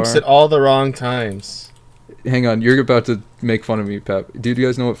use Pops simps are? at all the wrong times. cute. Hang on, you're about to make fun of me, Pep. Do you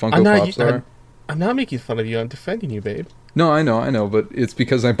guys know what Funko Pops are? I'm not making fun of you. I'm defending you, babe. No, I know, but it's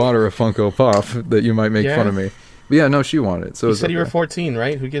because I bought her a Funko Pop that you might make fun of me. But yeah, no, she wanted it. So You it's said you were okay. 14,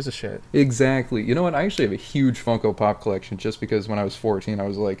 right? Who gives a shit? Exactly. You know what? I actually have a huge Funko Pop collection just because when I was 14, I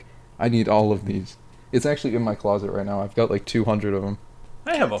was like, I need all of these. It's actually in my closet right now. I've got like 200 of them.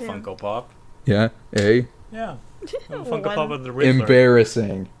 I have a Damn. Funko Pop. Yeah? A? Yeah. I have a Funko One. Pop of the Riddler.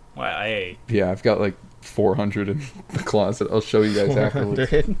 Embarrassing. Well, hey. Yeah, I've got like 400 in the closet. I'll show you guys afterwards.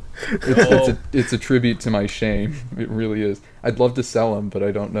 400. It's a tribute to my shame. It really is. I'd love to sell them, but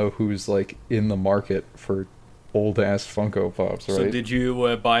I don't know who's like in the market for old ass Funko Pops, right? So did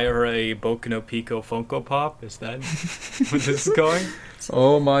you buy her a Boku no Pico Funko Pop? Is that where this is going?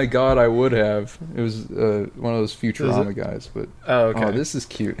 Oh my god, I would have. It was one of those Futurama guys, but Oh, okay. oh, this is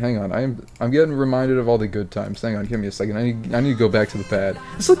cute. Hang on, I'm getting reminded of all the good times. Hang on, give me a second. I need to go back to the bad.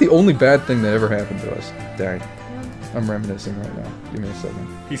 It's like the only bad thing that ever happened to us. Dang, I'm reminiscing right now. Give me a second.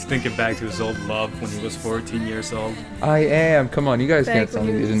 He's thinking back to his old love when he was 14 years old. I am. Come on, you guys Back can't tell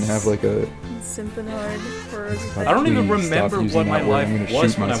when me he you didn't was- have like a. Simping hard for his I I don't even Please stop remember using what my that word. I'm life gonna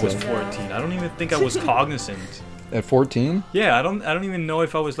was shoot when I was myself. 14. I don't even think I was cognizant. At 14, Yeah, I don't even know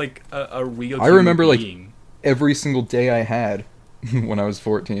if I was like a real. I remember, like, being. every single day I had when I was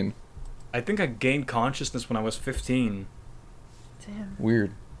 14. I think I gained consciousness when I was 15. Damn.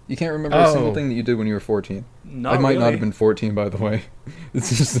 Weird. You can't remember a single Oh. thing that you did when you were 14. Not I might not really. have been 14, by the way. It's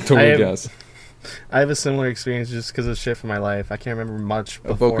just a total I have- guess. I have a similar experience just because of shit from my life. I can't remember much A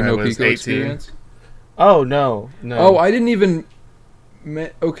before Boku I no was Pico 18. experience? Oh, no. Oh, I didn't even...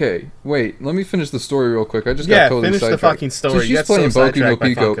 Okay, wait. Let me finish the story real quick. I just got Yeah, totally finish the sidetracked. fucking story. So You she's got so playing Boku no sidetracked by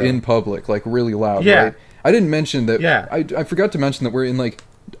Pico Funko. in public, like really loud, Yeah. right? I didn't mention that. Yeah. I forgot to mention that we're in like.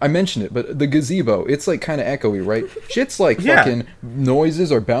 I mentioned it, but the gazebo, it's like kind of echoey, right? Shit's like fucking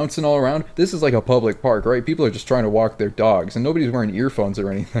noises are bouncing all around. This is like a public park, right? People are just trying to walk their dogs, and nobody's wearing earphones or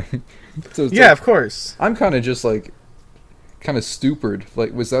anything. So it's of course. I'm kind of just like, kind of stupid.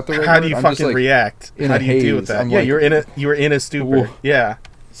 Like, was that the right How word? do you I'm fucking just, like, react? in How a do you deal with haze. that? I'm Yeah, like, you were in a stupor. Whoa. Yeah.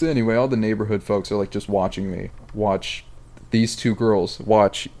 So anyway, all the neighborhood folks are like just watching me watch these two girls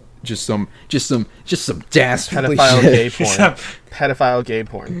watch just some dastardly Pedophile shit. gay porn. Pedophile gay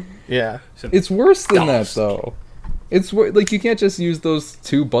porn. Yeah. It's worse than that though. It's like you can't just use those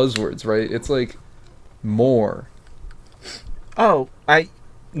two buzzwords, right? It's like more. Oh,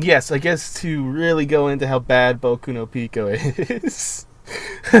 yes, I guess to really go into how bad Boku no Pico is.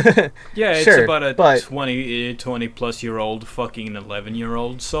 Yeah, it's Sure, about a but 20 plus year old fucking an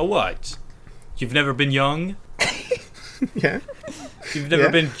 11-year-old. So what? You've never been young? yeah. You've never Yeah.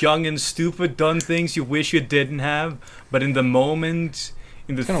 been young and stupid, done things you wish you didn't have, but in the moment,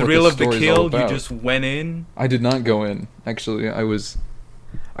 in the Kinda what thrill this of the story's all kill, you about. just went in. I did not go in. Actually,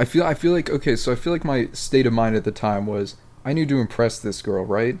 I feel like okay, so I feel like my state of mind at the time was I need to impress this girl,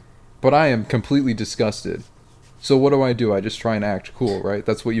 right? But I am completely disgusted. So what do? I just try and act cool, right?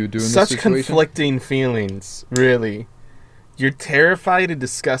 That's what you would do in Such this situation. conflicting feelings, really. You're terrified and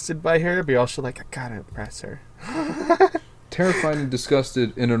disgusted by her, but you're also like, I gotta impress her. Terrified and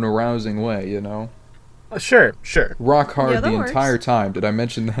disgusted in an arousing way, you know? Sure. Rock hard Yeah, that the works. entire time. Did I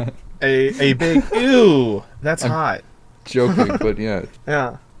mention that? A big ew. That's hot. Joking, but yeah.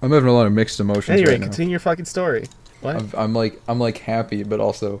 Yeah. I'm having a lot of mixed emotions Anyway, right now. continue your fucking story. What? I'm like happy, but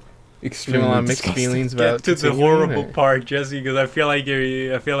also You extremely have a lot of mixed disgusted. feelings about Get to the continuing, horrible or- part, Jesse, because I feel like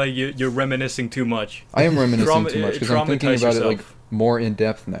you're reminiscing too much. I am reminiscing Trauma- too much because I'm thinking traumatize about it like yourself. more in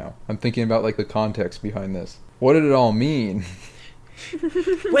depth now. I'm thinking about like the context behind this. What did it all mean?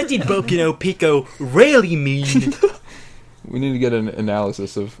 What did Boku no Pico really mean? We need to get an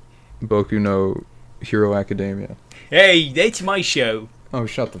analysis of Boku no Hero Academia. Hey, that's my show. Oh,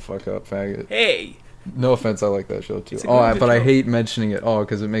 shut the fuck up, faggot. Hey. No offense, I like that show too. It's a Oh, good but I show. hate mentioning it all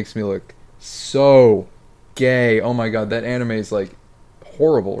because it makes me look so gay. Oh my god, that anime is like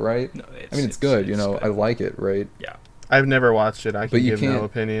horrible, right? No, I mean, it's good, you know. good. I like it, right? I've never watched it. I But can you give no can't-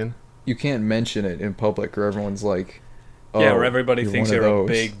 opinion. You can't mention it in public or everyone's like, oh, Yeah, where everybody thinks one of you're a those.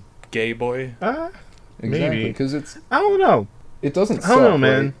 big gay boy. Exactly, maybe. because it's I don't know. it doesn't I suck, don't know,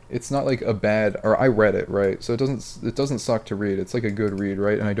 man. right? It's not like a bad or I read it, right? So it doesn't suck to read. It's like a good read,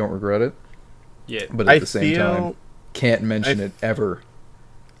 right? And I don't regret it. Yeah. But at I the same time, feel can't mention I- it ever.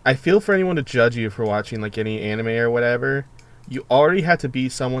 I feel for anyone to judge you for watching like any anime or whatever, you already have to be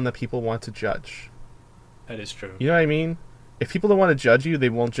someone that people want to judge. That is true. You know what I mean? If people don't want to judge you, they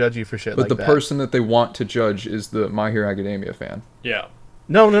won't judge you for shit But like the that. person that they want to judge is the My Hero Academia fan. Yeah.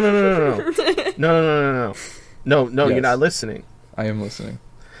 No. No, Yes. you're not listening. I am listening.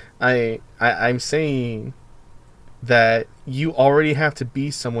 I'm saying that you already have to be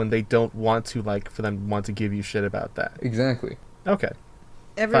someone they don't want to like for them to want to give you shit about that. Exactly. Okay.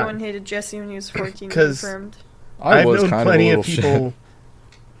 Everyone Fine. hated Jesse when he was 14. 'Cause- Confirmed. I I've was known kind plenty of a of little people. shit.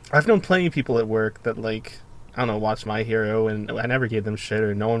 I've known plenty of people at work that like I don't know watch My Hero, and I never gave them shit,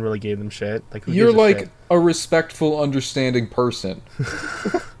 or no one really gave them shit. Like who You're gives a like shit? a respectful, understanding person.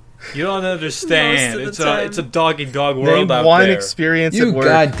 You don't understand. Most of the time. It's a dog eat dog Name world out one there. experience You at work.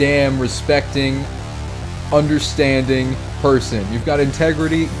 goddamn respecting, understanding person. You've got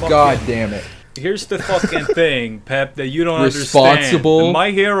integrity. God damn it. Here's the fucking thing, Pep, that you don't Responsible. understand. The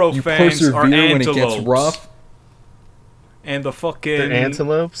My Hero You fans persevere are when antelopes. it gets rough. And the fucking They're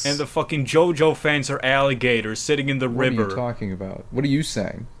antelopes. And the fucking JoJo fans are alligators sitting in the What are river. you talking about? What are you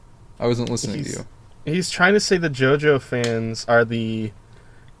saying? I wasn't listening to He's- you. He's trying to say the JoJo fans are the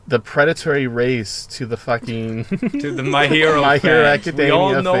predatory race to the fucking To the My Hero My fans. Hero We Academia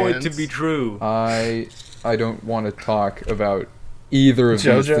all know it to fans. be true. I don't want to talk about either of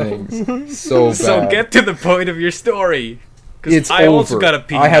JoJo. these things so bad. So get to the point of your story. 'Cause It's I over. also got a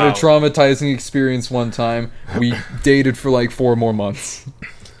pee I had now. a traumatizing experience one time. We dated for like 4 more months.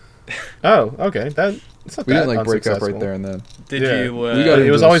 Oh, okay. It's not We that didn't like break up unsuccessful. right there and then. Did Yeah. you? We got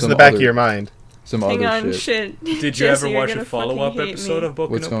It was into always in some the back of other- your mind. Some Hang other on, shit. shit. Did you Jesse, ever you're watch gonna a follow-up fucking hate episode me. of Boku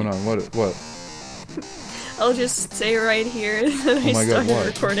What's no going on? What? I'll just say right here that I my God, started what?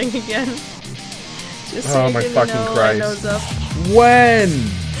 recording again. Just Oh so you my didn't fucking know Christ. I nose up. When?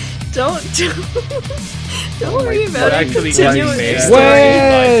 Don't worry about We're it. actually Continue Christ. with your Yeah. story.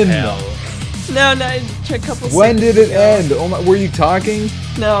 When? No, a couple When did seconds it ago. end? Oh my, were you talking?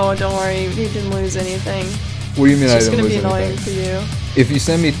 No, don't worry. You didn't lose anything. What do you mean It's I just didn't gonna be lose annoying anything? for you. If you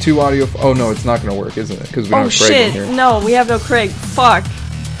send me 2 audio... Oh no, it's not gonna work, isn't it? Because we don't Oh have Craig in shit! here. No, we have no Craig. Fuck.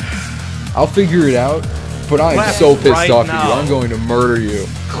 I'll figure it out. But I am Clap so pissed right off at now. you. I'm going to murder you.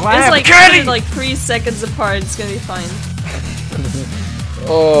 It's like Kenny! put it like 3 seconds apart. It's gonna be fine.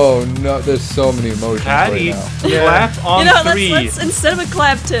 Oh no, there's so many emotions Patty, right now. clap on You know, 3. let's instead of a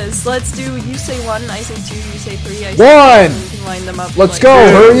clap test, let's do you say 1, I say 2, you say 3, I say 1! 4, and we can line them up. Let's like, go,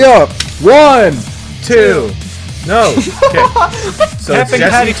 hurry up! 1! 2. No. Okay. So Pep and Jesse,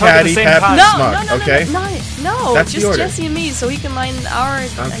 Patty talk at the Patty, same Pep, time. No, Smug. no, Okay. no, That's the just order. Jesse and me, so we can line our.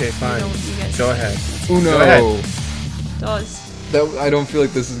 Okay, fine. You guys Go ahead. Uno. Go ahead. Does. That, I don't feel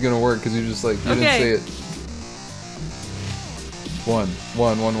like this is gonna work because you just like you Okay. didn't say it. 1,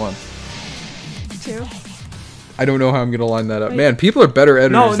 1, 1, 1. 2. I don't know how I'm gonna line that up. Wait. Man, people are better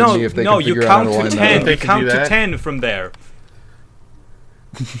editors No, than me if they no, can you figure out how count to to line 10. that They You can count do to that. 10 from there.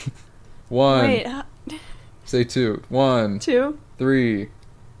 up. 1. Wait, Say 2. 1, 2, 3,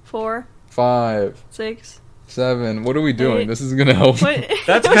 4, 5, 6. 7. What are we doing? Wait. This is gonna help. What?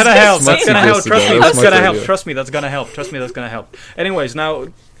 That's gonna help. That's Smutsy gonna help. dissed Trust it, me. though. That's That's gonna Smutsy help. idea. Trust me. That's gonna help. Trust me. That's gonna help. Anyways, now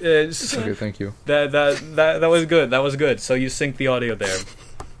Okay, thank you. that was good. That was good. So you sync the audio there.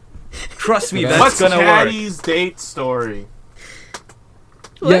 Trust me, What's that's What's gonna work. Caddy's date story?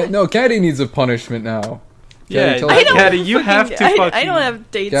 Yeah, no, Caddy needs a punishment now. Yeah, tell I don't Caddy, you have to I fucking. don't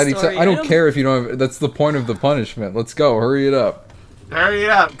have date Caddy, story. I don't care if you don't have. That's the point of the punishment. Let's go. Hurry it up. Hurry it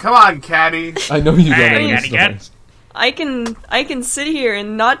up. Come on, Caddy. I know you don't have Hey, any Caddy, Caddy. stories. I can sit here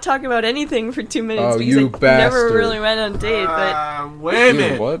and not talk about anything for 2 minutes Oh, because you I never bastard. really went on a date. But Wait a Dude,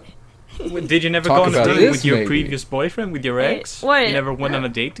 minute. what? Did you never Talk go on a about date this, with your maybe. previous boyfriend, with your Hey, ex? what? You never went on a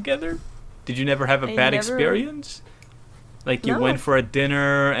date together? Did you never have a I bad never- experience? Like you No. went for a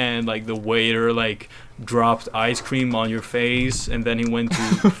dinner and like the waiter like dropped ice cream on your face and then he went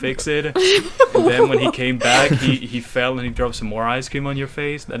to fix it. And then when he came back, he fell and he dropped some more ice cream on your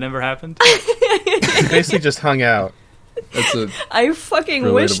face. That never happened? Basically just hung out. That's a. I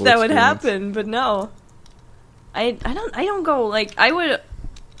fucking wish Relatable that would experience. happen, but no. I don't go like I would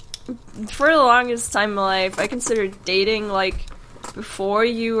for the longest time in my life I considered dating like before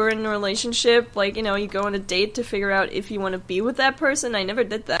you were in a relationship, like, you know, you go on a date to figure out if you want to be with that person. I never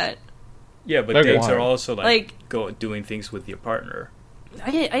did that. Yeah, but Okay. dates are Why? also like, Like- doing things with your partner.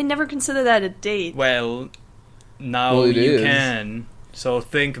 I never consider that a date. Well, now Well, it you is. can. So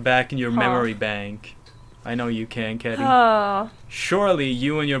think back in your Huh. memory bank. I know you can, Caddy. Oh, Surely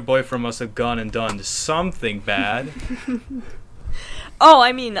you and your boyfriend must have gone and done something bad.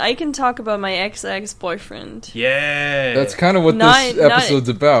 I mean, I can talk about my ex-boyfriend. Yeah. That's kind of what Not- this episode's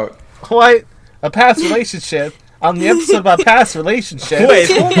about. What? A past relationship? On the episode about past relationships? Wait,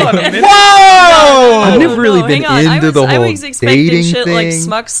 hold on a minute. Whoa! I've never really hang been on. I into was, the I whole was expecting dating shit like thing.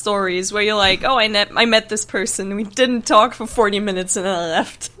 Smuck stories where you're like, oh, I met this person. We didn't talk for 40 minutes and then I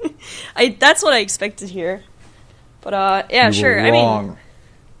left. That's what I expected here. But yeah, You sure. were I mean, wrong.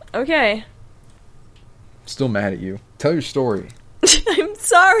 okay. Still mad at you. Tell your story. I'm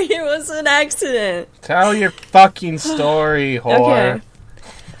sorry. It was an accident. Tell your fucking story, whore. Okay.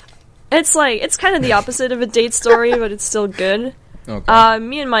 It's kind of the opposite of a date story, but it's still good. Okay.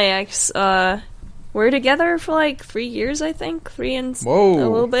 Me and my ex, we're together for like 3 years, I think. 3 and Whoa. a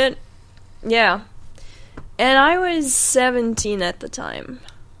little bit. Yeah. And I was 17 at the time.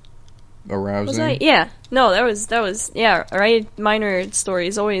 Arousing. Was I? Yeah. No, that was yeah, right? Minor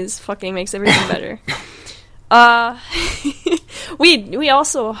stories always fucking makes everything better. We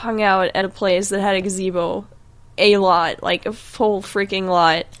also hung out at a place that had a gazebo a lot, like a full freaking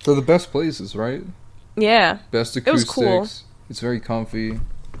lot. They're the best places, right? Yeah. Best It was acoustics. cool. It's very comfy.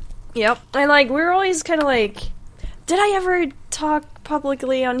 Yep. And like we were always kind of like, did I ever talk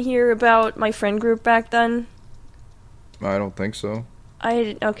publicly on here about my friend group back then? I don't think so.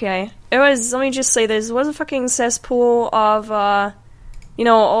 Okay. It was, let me just say this, it was a fucking cesspool of, you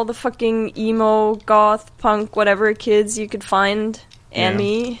know, all the fucking emo, goth, punk, whatever kids you could find, and Yeah.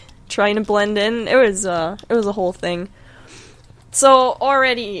 me trying to blend in. It was a whole thing. So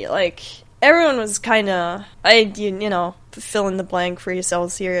already, like, everyone was kind of, you know, fill in the blank for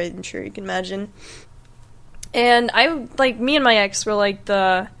yourselves here, I'm sure you can imagine. And me and my ex were like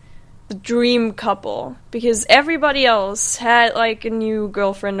the dream couple, because everybody else had like a new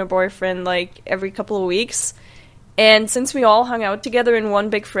girlfriend or boyfriend like every couple of weeks, and since we all hung out together in one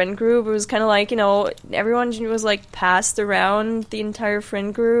big friend group, it was kind of like, you know, everyone was like passed around the entire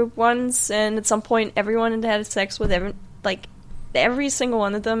friend group once, and at some point everyone had had sex with every single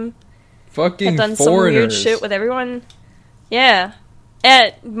one of them, Fucking had done some foreigners. weird shit with everyone. Yeah.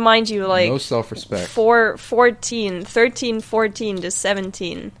 And mind you, like no self-respect. 13, 14 to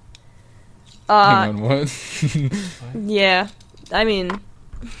 17. Hang on, what? Yeah, I mean,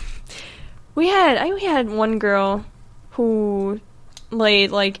 we had one girl who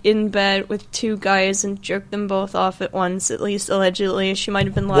laid, like, in bed with 2 guys and jerked them both off at once, at least allegedly. She might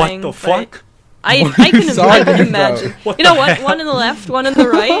have been lying. What the fuck? I can imagine. You know what? One on the left, one on the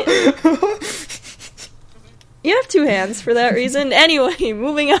right. You have 2 hands for that reason. Anyway,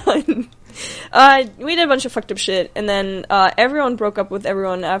 moving on. We did a bunch of fucked up shit, and then everyone broke up with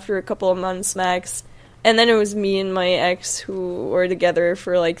everyone after a couple of months max. And then it was me and my ex who were together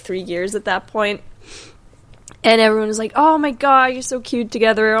for like 3 years at that point. And everyone was like, oh my god, you're so cute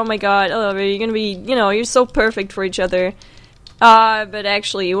together. Oh my god, I love you. You're gonna be, you're so perfect for each other. But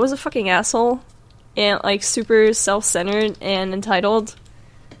actually, he was a fucking asshole. And, like, super self-centered and entitled.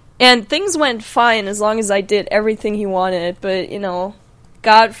 And things went fine as long as I did everything he wanted. But,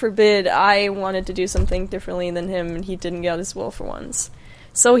 God forbid I wanted to do something differently than him and he didn't get his will for once.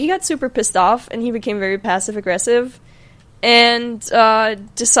 So he got super pissed off and he became very passive-aggressive. And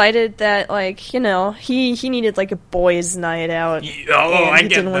decided that, like, he needed, like, a boys' night out. I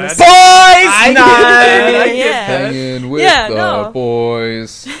get that. Boys night! Yeah. Hanging with the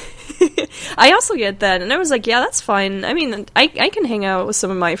boys. I also get that, and I was like, yeah, that's fine. I mean, I can hang out with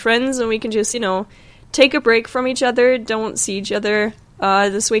some of my friends, and we can just, take a break from each other, don't see each other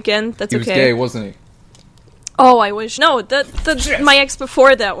this weekend. That's okay. He was gay, wasn't he? Oh, I wish. No, my ex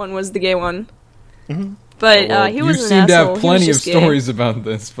before that one was the gay one. Mm-hmm. But he was an asshole. You seem to have plenty of gay. stories about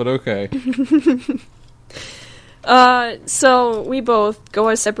this, but okay. So we both go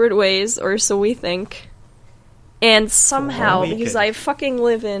our separate ways, or so we think. And somehow, because I fucking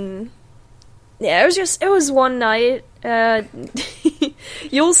live in... Yeah, it was one night.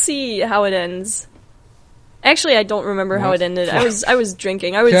 You'll see how it ends. Actually, I don't remember how it ended. I was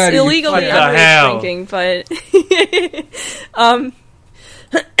drinking. I was illegally underage drinking, but...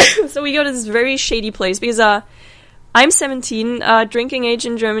 So we go to this very shady place, because I'm 17, drinking age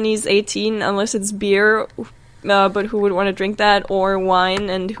in Germany is 18, unless it's beer... but who would want to drink that, or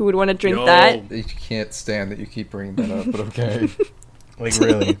wine, and who would want to drink that? You can't stand that you keep bringing that up, but okay. Like,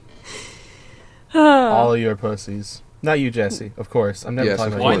 really? All of you are pussies. Not you, Jesse, of course. I'm never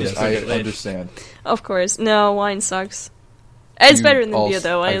talking about you. I understand. Of course. No, wine sucks. It's better than beer,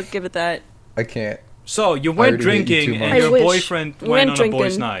 though. I'll give it that. I can't. So, you went drinking, and your boyfriend went on a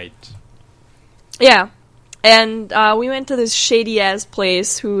boys' night. Yeah. And we went to this shady-ass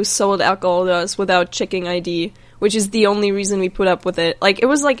place who sold alcohol to us without checking ID, which is the only reason we put up with it. Like, it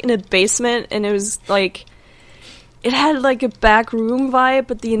was, like, in a basement, and it was, like... It had, like, a back room vibe,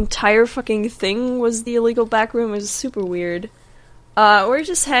 but the entire fucking thing was the illegal back room. It was super weird. We're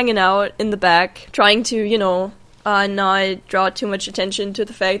just hanging out in the back, trying to, not draw too much attention to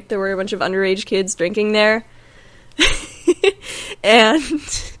the fact there were a bunch of underage kids drinking there. And...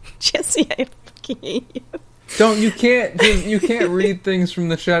 Jesse, I fucking hate you. You can't read things from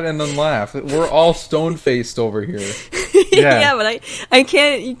the chat and then laugh. We're all stone-faced over here. Yeah, but I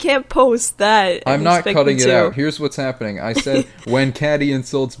can't. You can't post that. I'm not cutting it out. Here's what's happening. I said when Caddy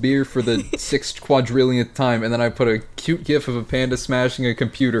insults beer for the 6 quadrillionth time, and then I put a cute gif of a panda smashing a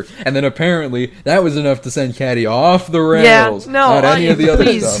computer, and then apparently that was enough to send Caddy off the rails. Yeah, no, not any of the other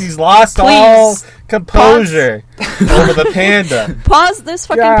stuff. He's lost all composure over the panda. Pause this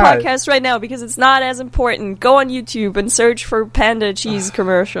fucking podcast right now because it's not as important. Go on YouTube and search for panda cheese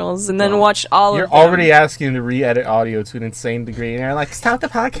commercials and then watch all of them. You're already asking him to re-edit audio to an insane degree, and you're like, stop the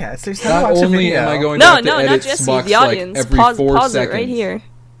podcast. There's time to watch a video. Am I going to have to edit not Jesse, Smucks the audience. like every pause 4 it seconds. right here.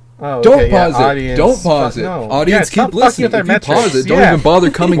 Oh, Don't okay, pause it. Audience, Don't pause it. No. Audience, keep listening. If you metrics. pause it, don't even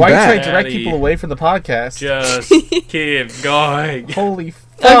bother coming Why back. are you trying to direct people away from the podcast? Just keep going. Holy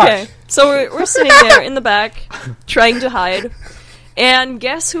fuck. Okay, so we're sitting there in the back, trying to hide, and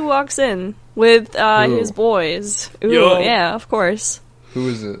guess who walks in with his boys? Ooh, Yo. yeah, of course. Who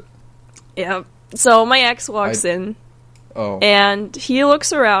is it? Yeah. So my ex walks in, Oh. and he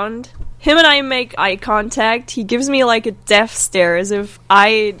looks around. Him and I make eye contact. He gives me, like, a death stare, as if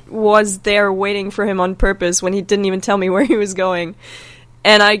I was there waiting for him on purpose when he didn't even tell me where he was going.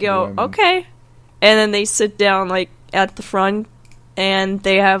 And I go, okay. And then they sit down, like, at the front, and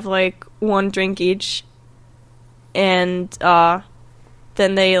they have, like, 1 drink each. And,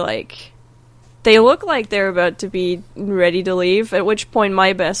 then they, like... They look like they're about to be ready to leave, at which point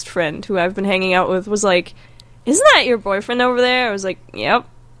my best friend, who I've been hanging out with, was like, isn't that your boyfriend over there? I was like, yep.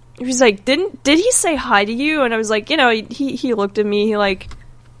 He was like, did he say hi to you? And I was like, he looked at me, he like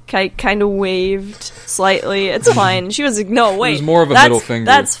kind of waved slightly. It's fine. She was like, no, wait. It was more of a middle finger.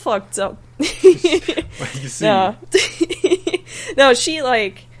 That's fucked up. What do you see? No. No, she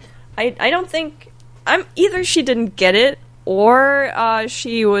like I don't think either she didn't get it or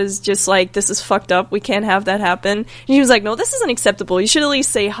she was just like, this is fucked up, we can't have that happen. And she was like, no, this isn't acceptable, you should at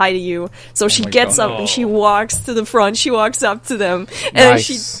least say hi to you. So she gets up and she walks to the front, she walks up to them, and then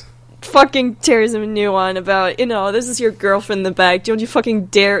she fucking tears him a new one about, this is your girlfriend in the back, don't you fucking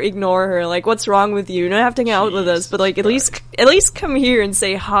dare ignore her, like, what's wrong with you? You don't have to hang out with us, but like, at least come here and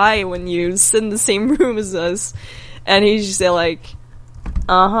say hi when you sit in the same room as us. And he's just like,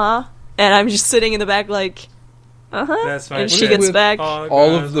 and I'm just sitting in the back like, That's fine. And she gets back.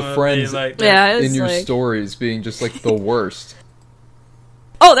 All of the friends in your like, stories being just like the worst.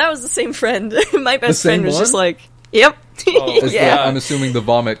 Oh, that was the same friend. My best friend was just like, yep. I'm assuming the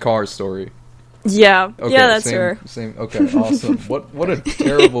vomit car story. Yeah. Okay, yeah, that's her. Same. Okay, awesome. What a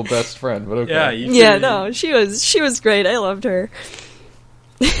terrible best friend. But okay. Yeah, no, she was great. I loved her.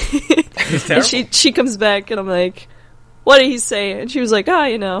 And she comes back and I'm like, what did he say? And she was like,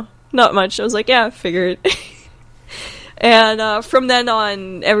 not much. I was like, yeah, I figured. And from then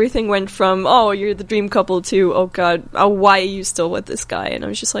on, everything went from, oh, you're the dream couple, to, oh god, why are you still with this guy? And I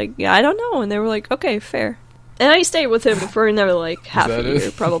was just like, yeah, I don't know. And they were like, okay, fair. And I stayed with him for another, like, half a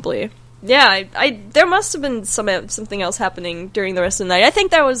year, probably. Yeah, there must have been something else happening during the rest of the night. I think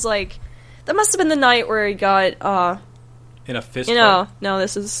that was, like, that must have been the night where he got, in a fist fight? No,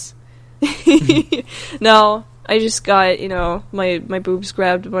 this is... No, I just got, my boobs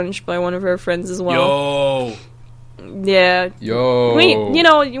grabbed a bunch by one of her friends as well. Yo! Yeah. Yo.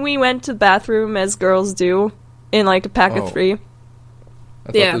 We went to the bathroom as girls do in like a pack of 3. I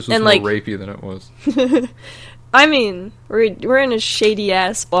thought this was more rapey than it was. I mean, we're in a shady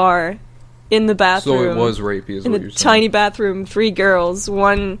ass bar in the bathroom. So it was rapey, is what you're saying. In a tiny bathroom, 3 girls.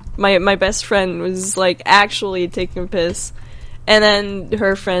 One, my best friend was like actually taking a piss, and then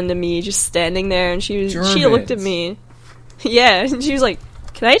her friend and me just standing there, and she looked at me. Yeah, and she was like,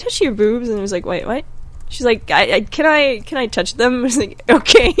 "Can I touch your boobs?" And I was like, "Wait, what?" She's like, can I touch them? I was like,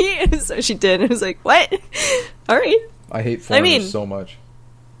 okay. So she did. I was like, what? All right. I hate foreigners so much.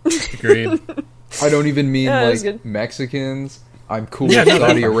 Agreed. I don't even mean like Mexicans. I'm cool with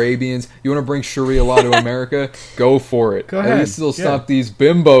Saudi Arabians. You want to bring Sharia law to America? Go for it. Go ahead. At least it'll stop these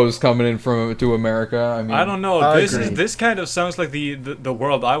bimbos coming in to America. I mean, I don't know. This kind of sounds like the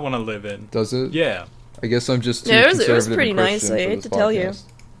world I want to live in. Does it? Yeah. I guess I'm just too conservative. It was pretty and nice. I hate to tell you.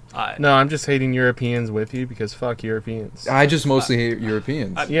 No, I'm just hating Europeans with you because fuck Europeans. I just mostly hate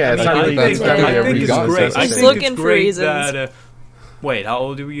Europeans. It's not really. I think it's great. I He's think looking it's for great reasons. that. Wait, how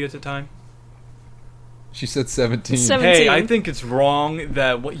old were you at the time? She said 17. 17. Hey, I think it's wrong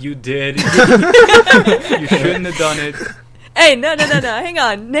that what you did. You shouldn't have done it. Hey, no.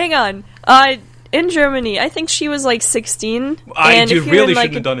 Hang on. In Germany, I think she was like 16. And You really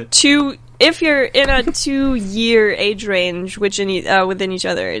shouldn't have done it. If you're in a 2-year age range within each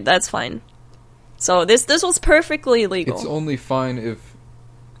other, that's fine. So this was perfectly legal. It's only fine if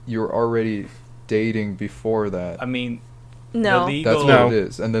you're already dating before that. I mean, no. That's what it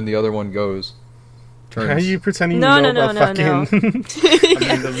is. And then the other one goes. How are you pretending No. about fucking... I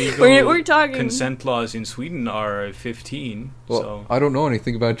mean, the legal we're talking consent laws in Sweden are 15. Well, so I don't know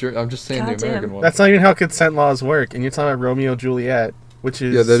anything about I'm just saying the American one. That's not even how consent laws work. And you're talking about Romeo and Juliet, which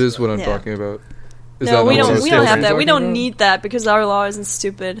is... Yeah, that is what I'm talking about. We don't have that. We don't need that because our law isn't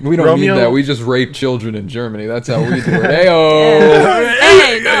stupid. We don't need that. We just rape children in Germany. That's how we do it. Hey-oh!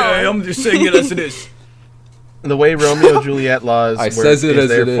 Hey, no. I'm just saying it as it is. The way Romeo and Juliet laws work says it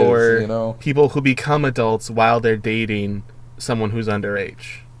is as it for is, people who become adults while they're dating someone who's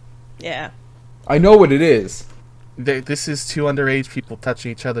underage. Yeah. I know what it is. This is 2 underage people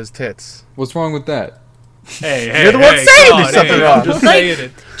touching each other's tits. What's wrong with that? Hey, you're the one saying there's something wrong. I'm just saying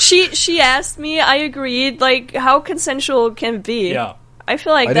it. She asked me. I agreed. Like, how consensual can it be? Yeah. I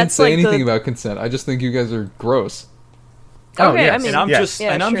feel like I that's didn't say like anything about consent. I just think you guys are gross. Okay, yes. I mean, I'm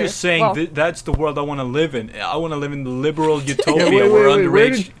just saying well, that's the world I want to live in. I want to live in the liberal utopia where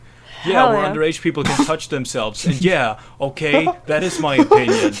underage. Where underage people can touch themselves. And okay, that is my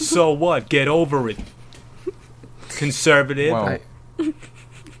opinion. So what? Get over it. Conservative. Wow.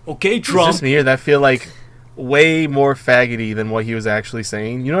 Okay, It's Trump. just me here that feel like way more faggoty than what he was actually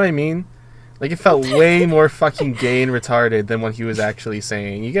saying. You know what I mean? Like, it felt way more fucking gay and retarded than what he was actually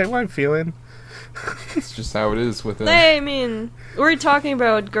saying. You get what I'm feeling? It's just how it is with him. I mean, we're talking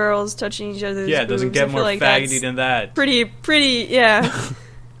about girls touching each other's Yeah, it doesn't boobs. get I more feel like faggoty than that. Pretty, yeah.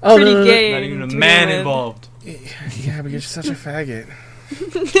 Oh, pretty no. gay. Not even a to man begin with. involved. Yeah, but you're such a faggot.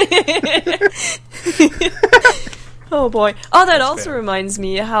 Oh boy. Oh, that That's also fair. reminds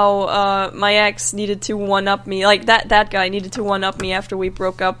me how my ex needed to one-up me. Like, that guy needed to one-up me after we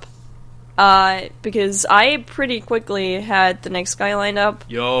broke up. Because I pretty quickly had the next guy lined up.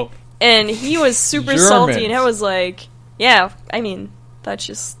 Yo. And he was super Germans. salty, and I was like, yeah, I mean, that's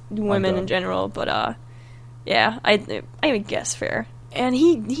just women in general, but, yeah, I would guess fair. And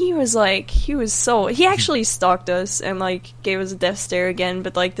he was like, he actually stalked us and, like, gave us a death stare again,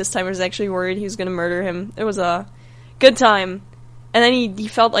 but, like, this time I was actually worried he was gonna murder him. It was a good time. And then he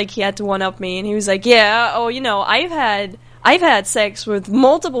felt like he had to one-up me, and he was like, yeah, oh, you know, I've had sex with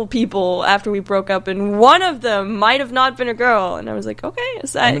multiple people after we broke up, and one of them might have not been a girl. And I was like, okay,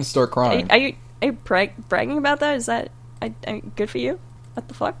 is that... I'm gonna start crying. Are you bragging about that? Is that good for you? What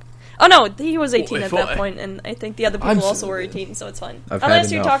the fuck? Oh no, he was 18 at that point, and I think the other people also were 18, so it's fine.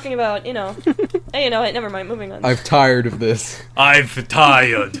 Unless you're talking about, you know... Hey, you know what, never mind, moving on. I'm tired of this. I've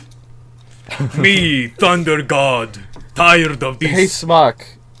tired. Me, Thunder God, tired of this. Hey, Smuck.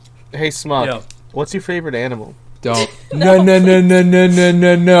 Yeah. What's your favorite animal? Don't. No.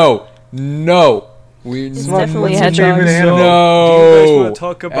 It's definitely what's your favorite hedgehogs. animal? No. Do you guys want to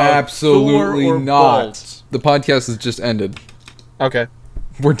talk about Absolutely Thor or not. Bolt? The podcast has just ended. Okay.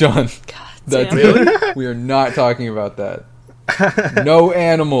 We're done. God That's damn. it. We are not talking about that. No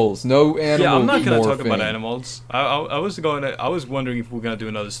animals. No animal. Yeah, I'm not gonna talk morphing. about animals. I was wondering if we're gonna do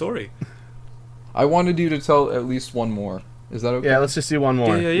another story. I wanted you to tell at least one more. Is that okay? Yeah, let's just do one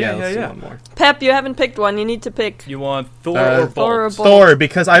more. Yeah, Let's yeah. do one more. Pep, you haven't picked one. You need to pick. You want Thor Uh, or Bolt? Thor or Bolt? Thor,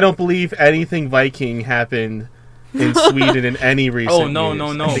 because I don't believe anything Viking happened in Sweden in any recent Oh no.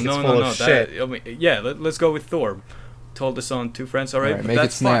 news. I think it's full of shit. Let's go with Thor. Told this on Two Friends already. Alright, but make it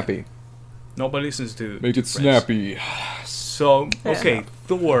that's fine. snappy. Nobody listens to Make Two it Friends. snappy. So okay,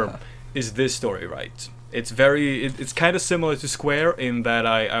 Thor is this story, right? It's it's kind of similar to Square in that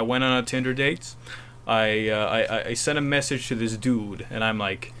I went on a Tinder date. I sent a message to this dude, and I'm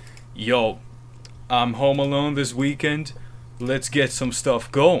like, yo, I'm home alone this weekend. Let's get some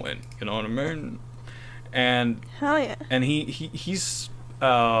stuff going. You know what I mean? And Hell yeah. and he's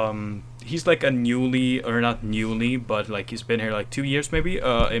like a not newly, but like he's been here like 2 years maybe,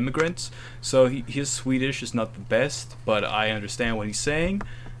 immigrant. So his Swedish is not the best, but I understand what he's saying.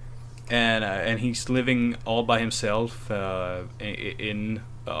 And he's living all by himself in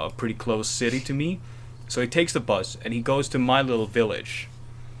a pretty close city to me. So he takes the bus and he goes to my little village.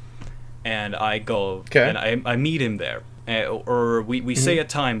 And I go and I meet him there. Or we say a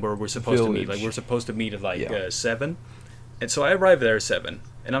time where we're supposed to meet. Like we're supposed to meet at like 7. And so I arrive there at 7.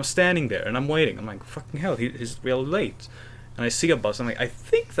 And I'm standing there and I'm waiting. I'm like, fucking hell, he's real late. And I see a bus. I'm like, I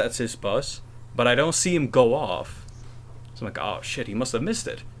think that's his bus. But I don't see him go off. So I'm like, oh shit, he must have missed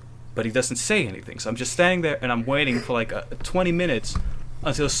it. But he doesn't say anything. So I'm just standing there and I'm waiting for like 20 minutes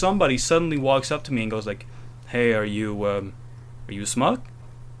until somebody suddenly walks up to me and goes like, hey, are you Smug?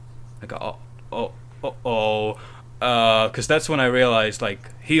 I go, because that's when I realized like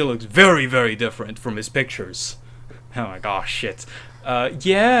he looks very, very different from his pictures. And I'm like, oh shit.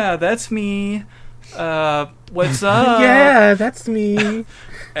 Yeah, that's me. What's up? Yeah, that's me.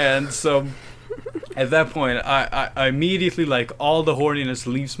 And so at that point, I immediately, like, all the horniness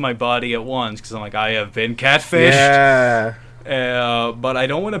leaves my body at once because I'm like, I have been catfished. Yeah. But I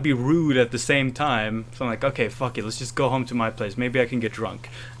don't want to be rude at the same time. So I'm like, okay, fuck it. Let's just go home to my place. Maybe I can get drunk,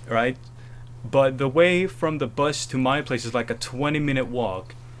 right? But the way from the bus to my place is like a 20-minute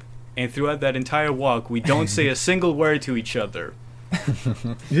walk. And throughout that entire walk, we don't say a single word to each other.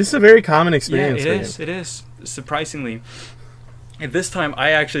 This is a very common experience. Yeah, it is. Surprisingly. And this time,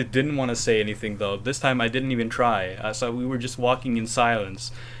 I actually didn't want to say anything, though. This time, I didn't even try. So we were just walking in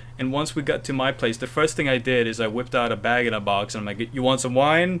silence. And once we got to my place, the first thing I did is I whipped out a bag in a box. And I'm like, you want some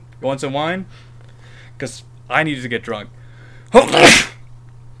wine? You want some wine? Because I needed to get drunk. Thank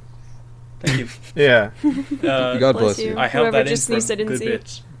you. Yeah. God bless you. I held Whoever that in just for sneezed, I a didn't good see.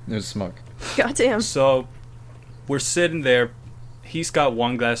 bit. There's smoke. Goddamn. So we're sitting there. He's got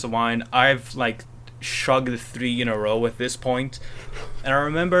one glass of wine. I've like shrugged 3 in a row at this point. And I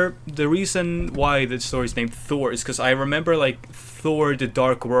remember the reason why the story's named Thor is because I remember like Thor: The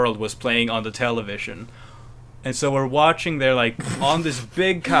Dark World was playing on the television. And so we're watching there like on this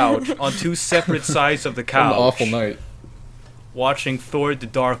big couch on 2 separate sides of the couch. What an awful night. Watching Thor: The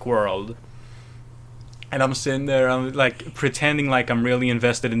Dark World. And I'm sitting there, I'm like pretending like I'm really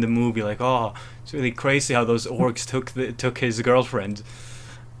invested in the movie, like, oh, it's really crazy how those orcs took his girlfriend,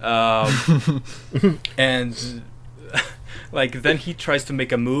 and like then he tries to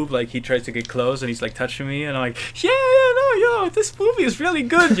make a move, like he tries to get close, and he's like touching me, and I'm like, yo, this movie is really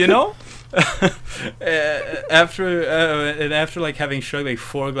good, you know. After like having shrugged like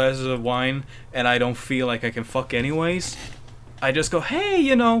 4 glasses of wine, and I don't feel like I can fuck anyways, I just go, hey,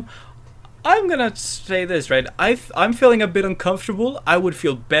 you know. I'm gonna say this, right? I'm feeling a bit uncomfortable. I would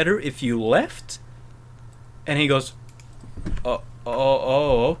feel better if you left. And he goes, oh,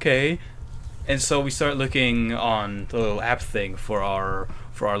 okay. And so we start looking on the little app thing for our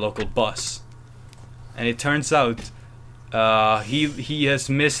local bus, and it turns out he has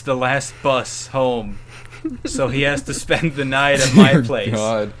missed the last bus home, so he has to spend the night at my Dear place.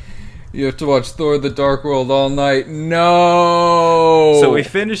 God. You have to watch Thor: The Dark World all night. No. So we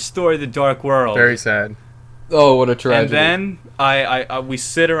finished Thor: The Dark World. Very sad. Oh, what a tragedy. And then we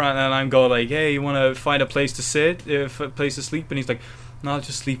sit around and I'm go like, hey, you want to find a place to sit, a place to sleep? And he's like, no, I'll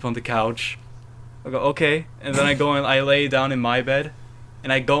just sleep on the couch. I go, okay. And then I go and I lay down in my bed,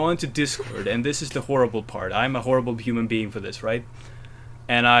 and I go onto Discord, and this is the horrible part. I'm a horrible human being for this, right?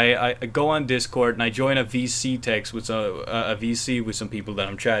 And I go on Discord and I join a VC text with a VC with some people that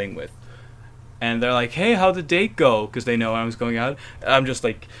I'm chatting with. And they're like, hey, how'd the date go? Because they know I was going out. I'm just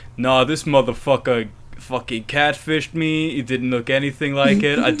like, nah, this motherfucker fucking catfished me. It didn't look anything like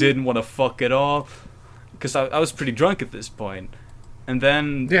it. I didn't want to fuck at all. Because I was pretty drunk at this point. And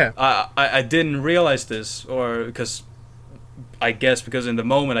then I didn't realize this, or because I guess because in the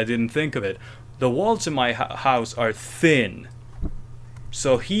moment I didn't think of it. The walls in my house are thin.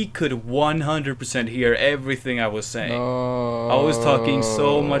 So he could 100% hear everything I was saying. No. I was talking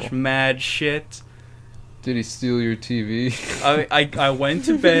so much mad shit. Did he steal your TV? I went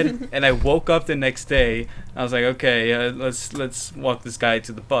to bed and I woke up the next day. I was like, okay, let's walk this guy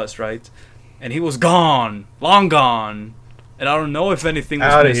to the bus, right? And he was gone, long gone. And I don't know if anything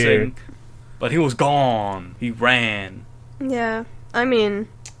was Outta missing, here. but he was gone. He ran. Yeah, I mean,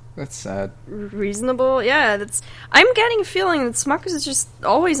 That's sad. reasonable. Yeah, that's. I'm getting a feeling that Smuckers is just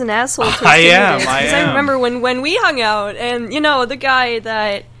always an asshole to his I am, teammates, I 'cause am. I remember when we hung out, and the guy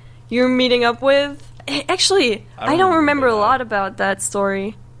that you're meeting up with. Actually, I don't remember a lot about that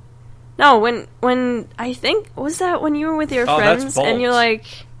story. No, when I think was that when you were with your Oh, that's friends and you're Bolt. like,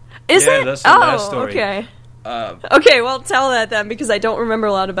 is Yeah, it? that's the last story. Okay. Okay, well, tell that then because I don't remember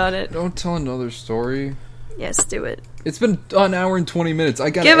a lot about it. Don't tell another story. Yes, do it. It's been an hour and 20 minutes. I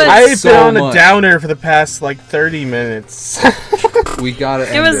gotta Give edit us- I've so been on much. a downer for the past, 30 minutes. We gotta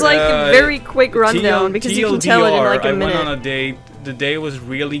It end was like a Uh, very quick rundown because you can tell it in like a I minute. went on a date. The date was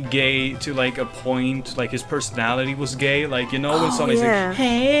really gay to a point. Like his personality was gay. When somebody's yeah.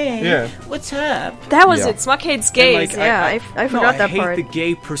 Hey, Yeah. what's up? That was Yeah. it. Smuck hates gays. I forgot that I hate part. the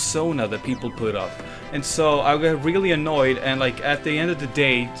gay persona that people put up. And so I got really annoyed, and at the end of the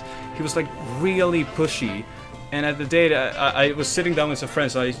date, he was really pushy. And at the date, I was sitting down with some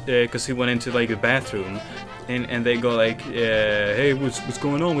friends, because he went into the bathroom, and they go hey, what's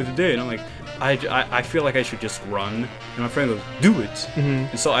going on with the date? And I'm like, I feel like I should just run. And my friend goes, do it.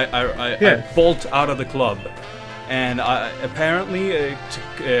 Mm-hmm. And so I bolt out of the club. And apparently,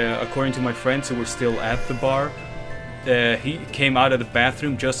 according to my friends who were still at the bar, he came out of the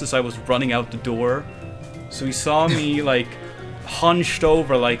bathroom just as I was running out the door. So he saw me hunched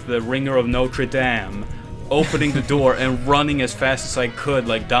over like the ringer of Notre Dame, opening the door and running as fast as I could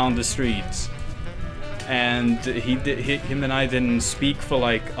down the streets. And him and I didn't speak for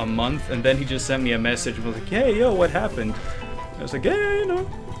a month, and then he just sent me a message and was like, hey, yo, what happened? I was like, yeah,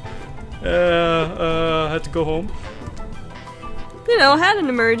 had to go home. Had an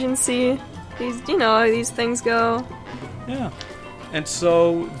emergency. These things go. Yeah. And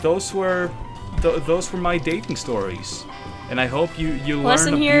so those were my dating stories. And I hope you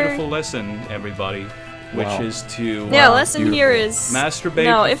Lesson learn a here- beautiful lesson, everybody, which Wow. is to Yeah, lesson here is masturbate.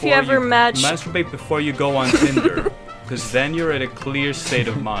 No, if you before ever match. masturbate before you go on Tinder, because then you're at a clear state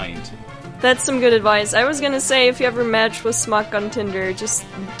of mind. That's some good advice. I was gonna say if you ever match with Smuck on Tinder, just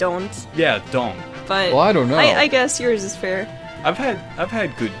don't. Yeah, don't. But Well, I don't know. I guess yours is fair. I've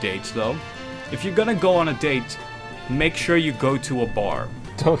had good dates though. If you're gonna go on a date, make sure you go to a bar.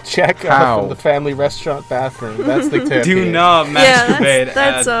 Don't check How? out from the family restaurant bathroom. That's the tip. Do here. not Yeah, masturbate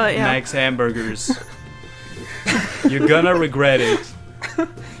that's, at yeah. Max Hamburgers. You're gonna regret it.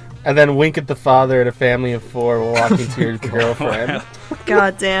 And then wink at the father at a family of 4 while walking to your girlfriend.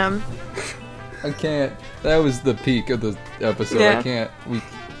 God damn. I can't. That was the peak of the episode. Yeah. I can't.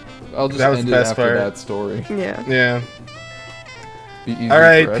 I'll just That was end the it best after part. that story. Yeah. Yeah. Be easier All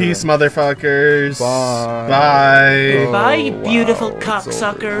right, for peace, editing. motherfuckers. Bye. Bye. Oh, Bye, you beautiful wow, it's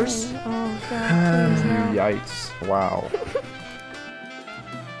cocksuckers. Oh god. Please no. Yikes. Wow.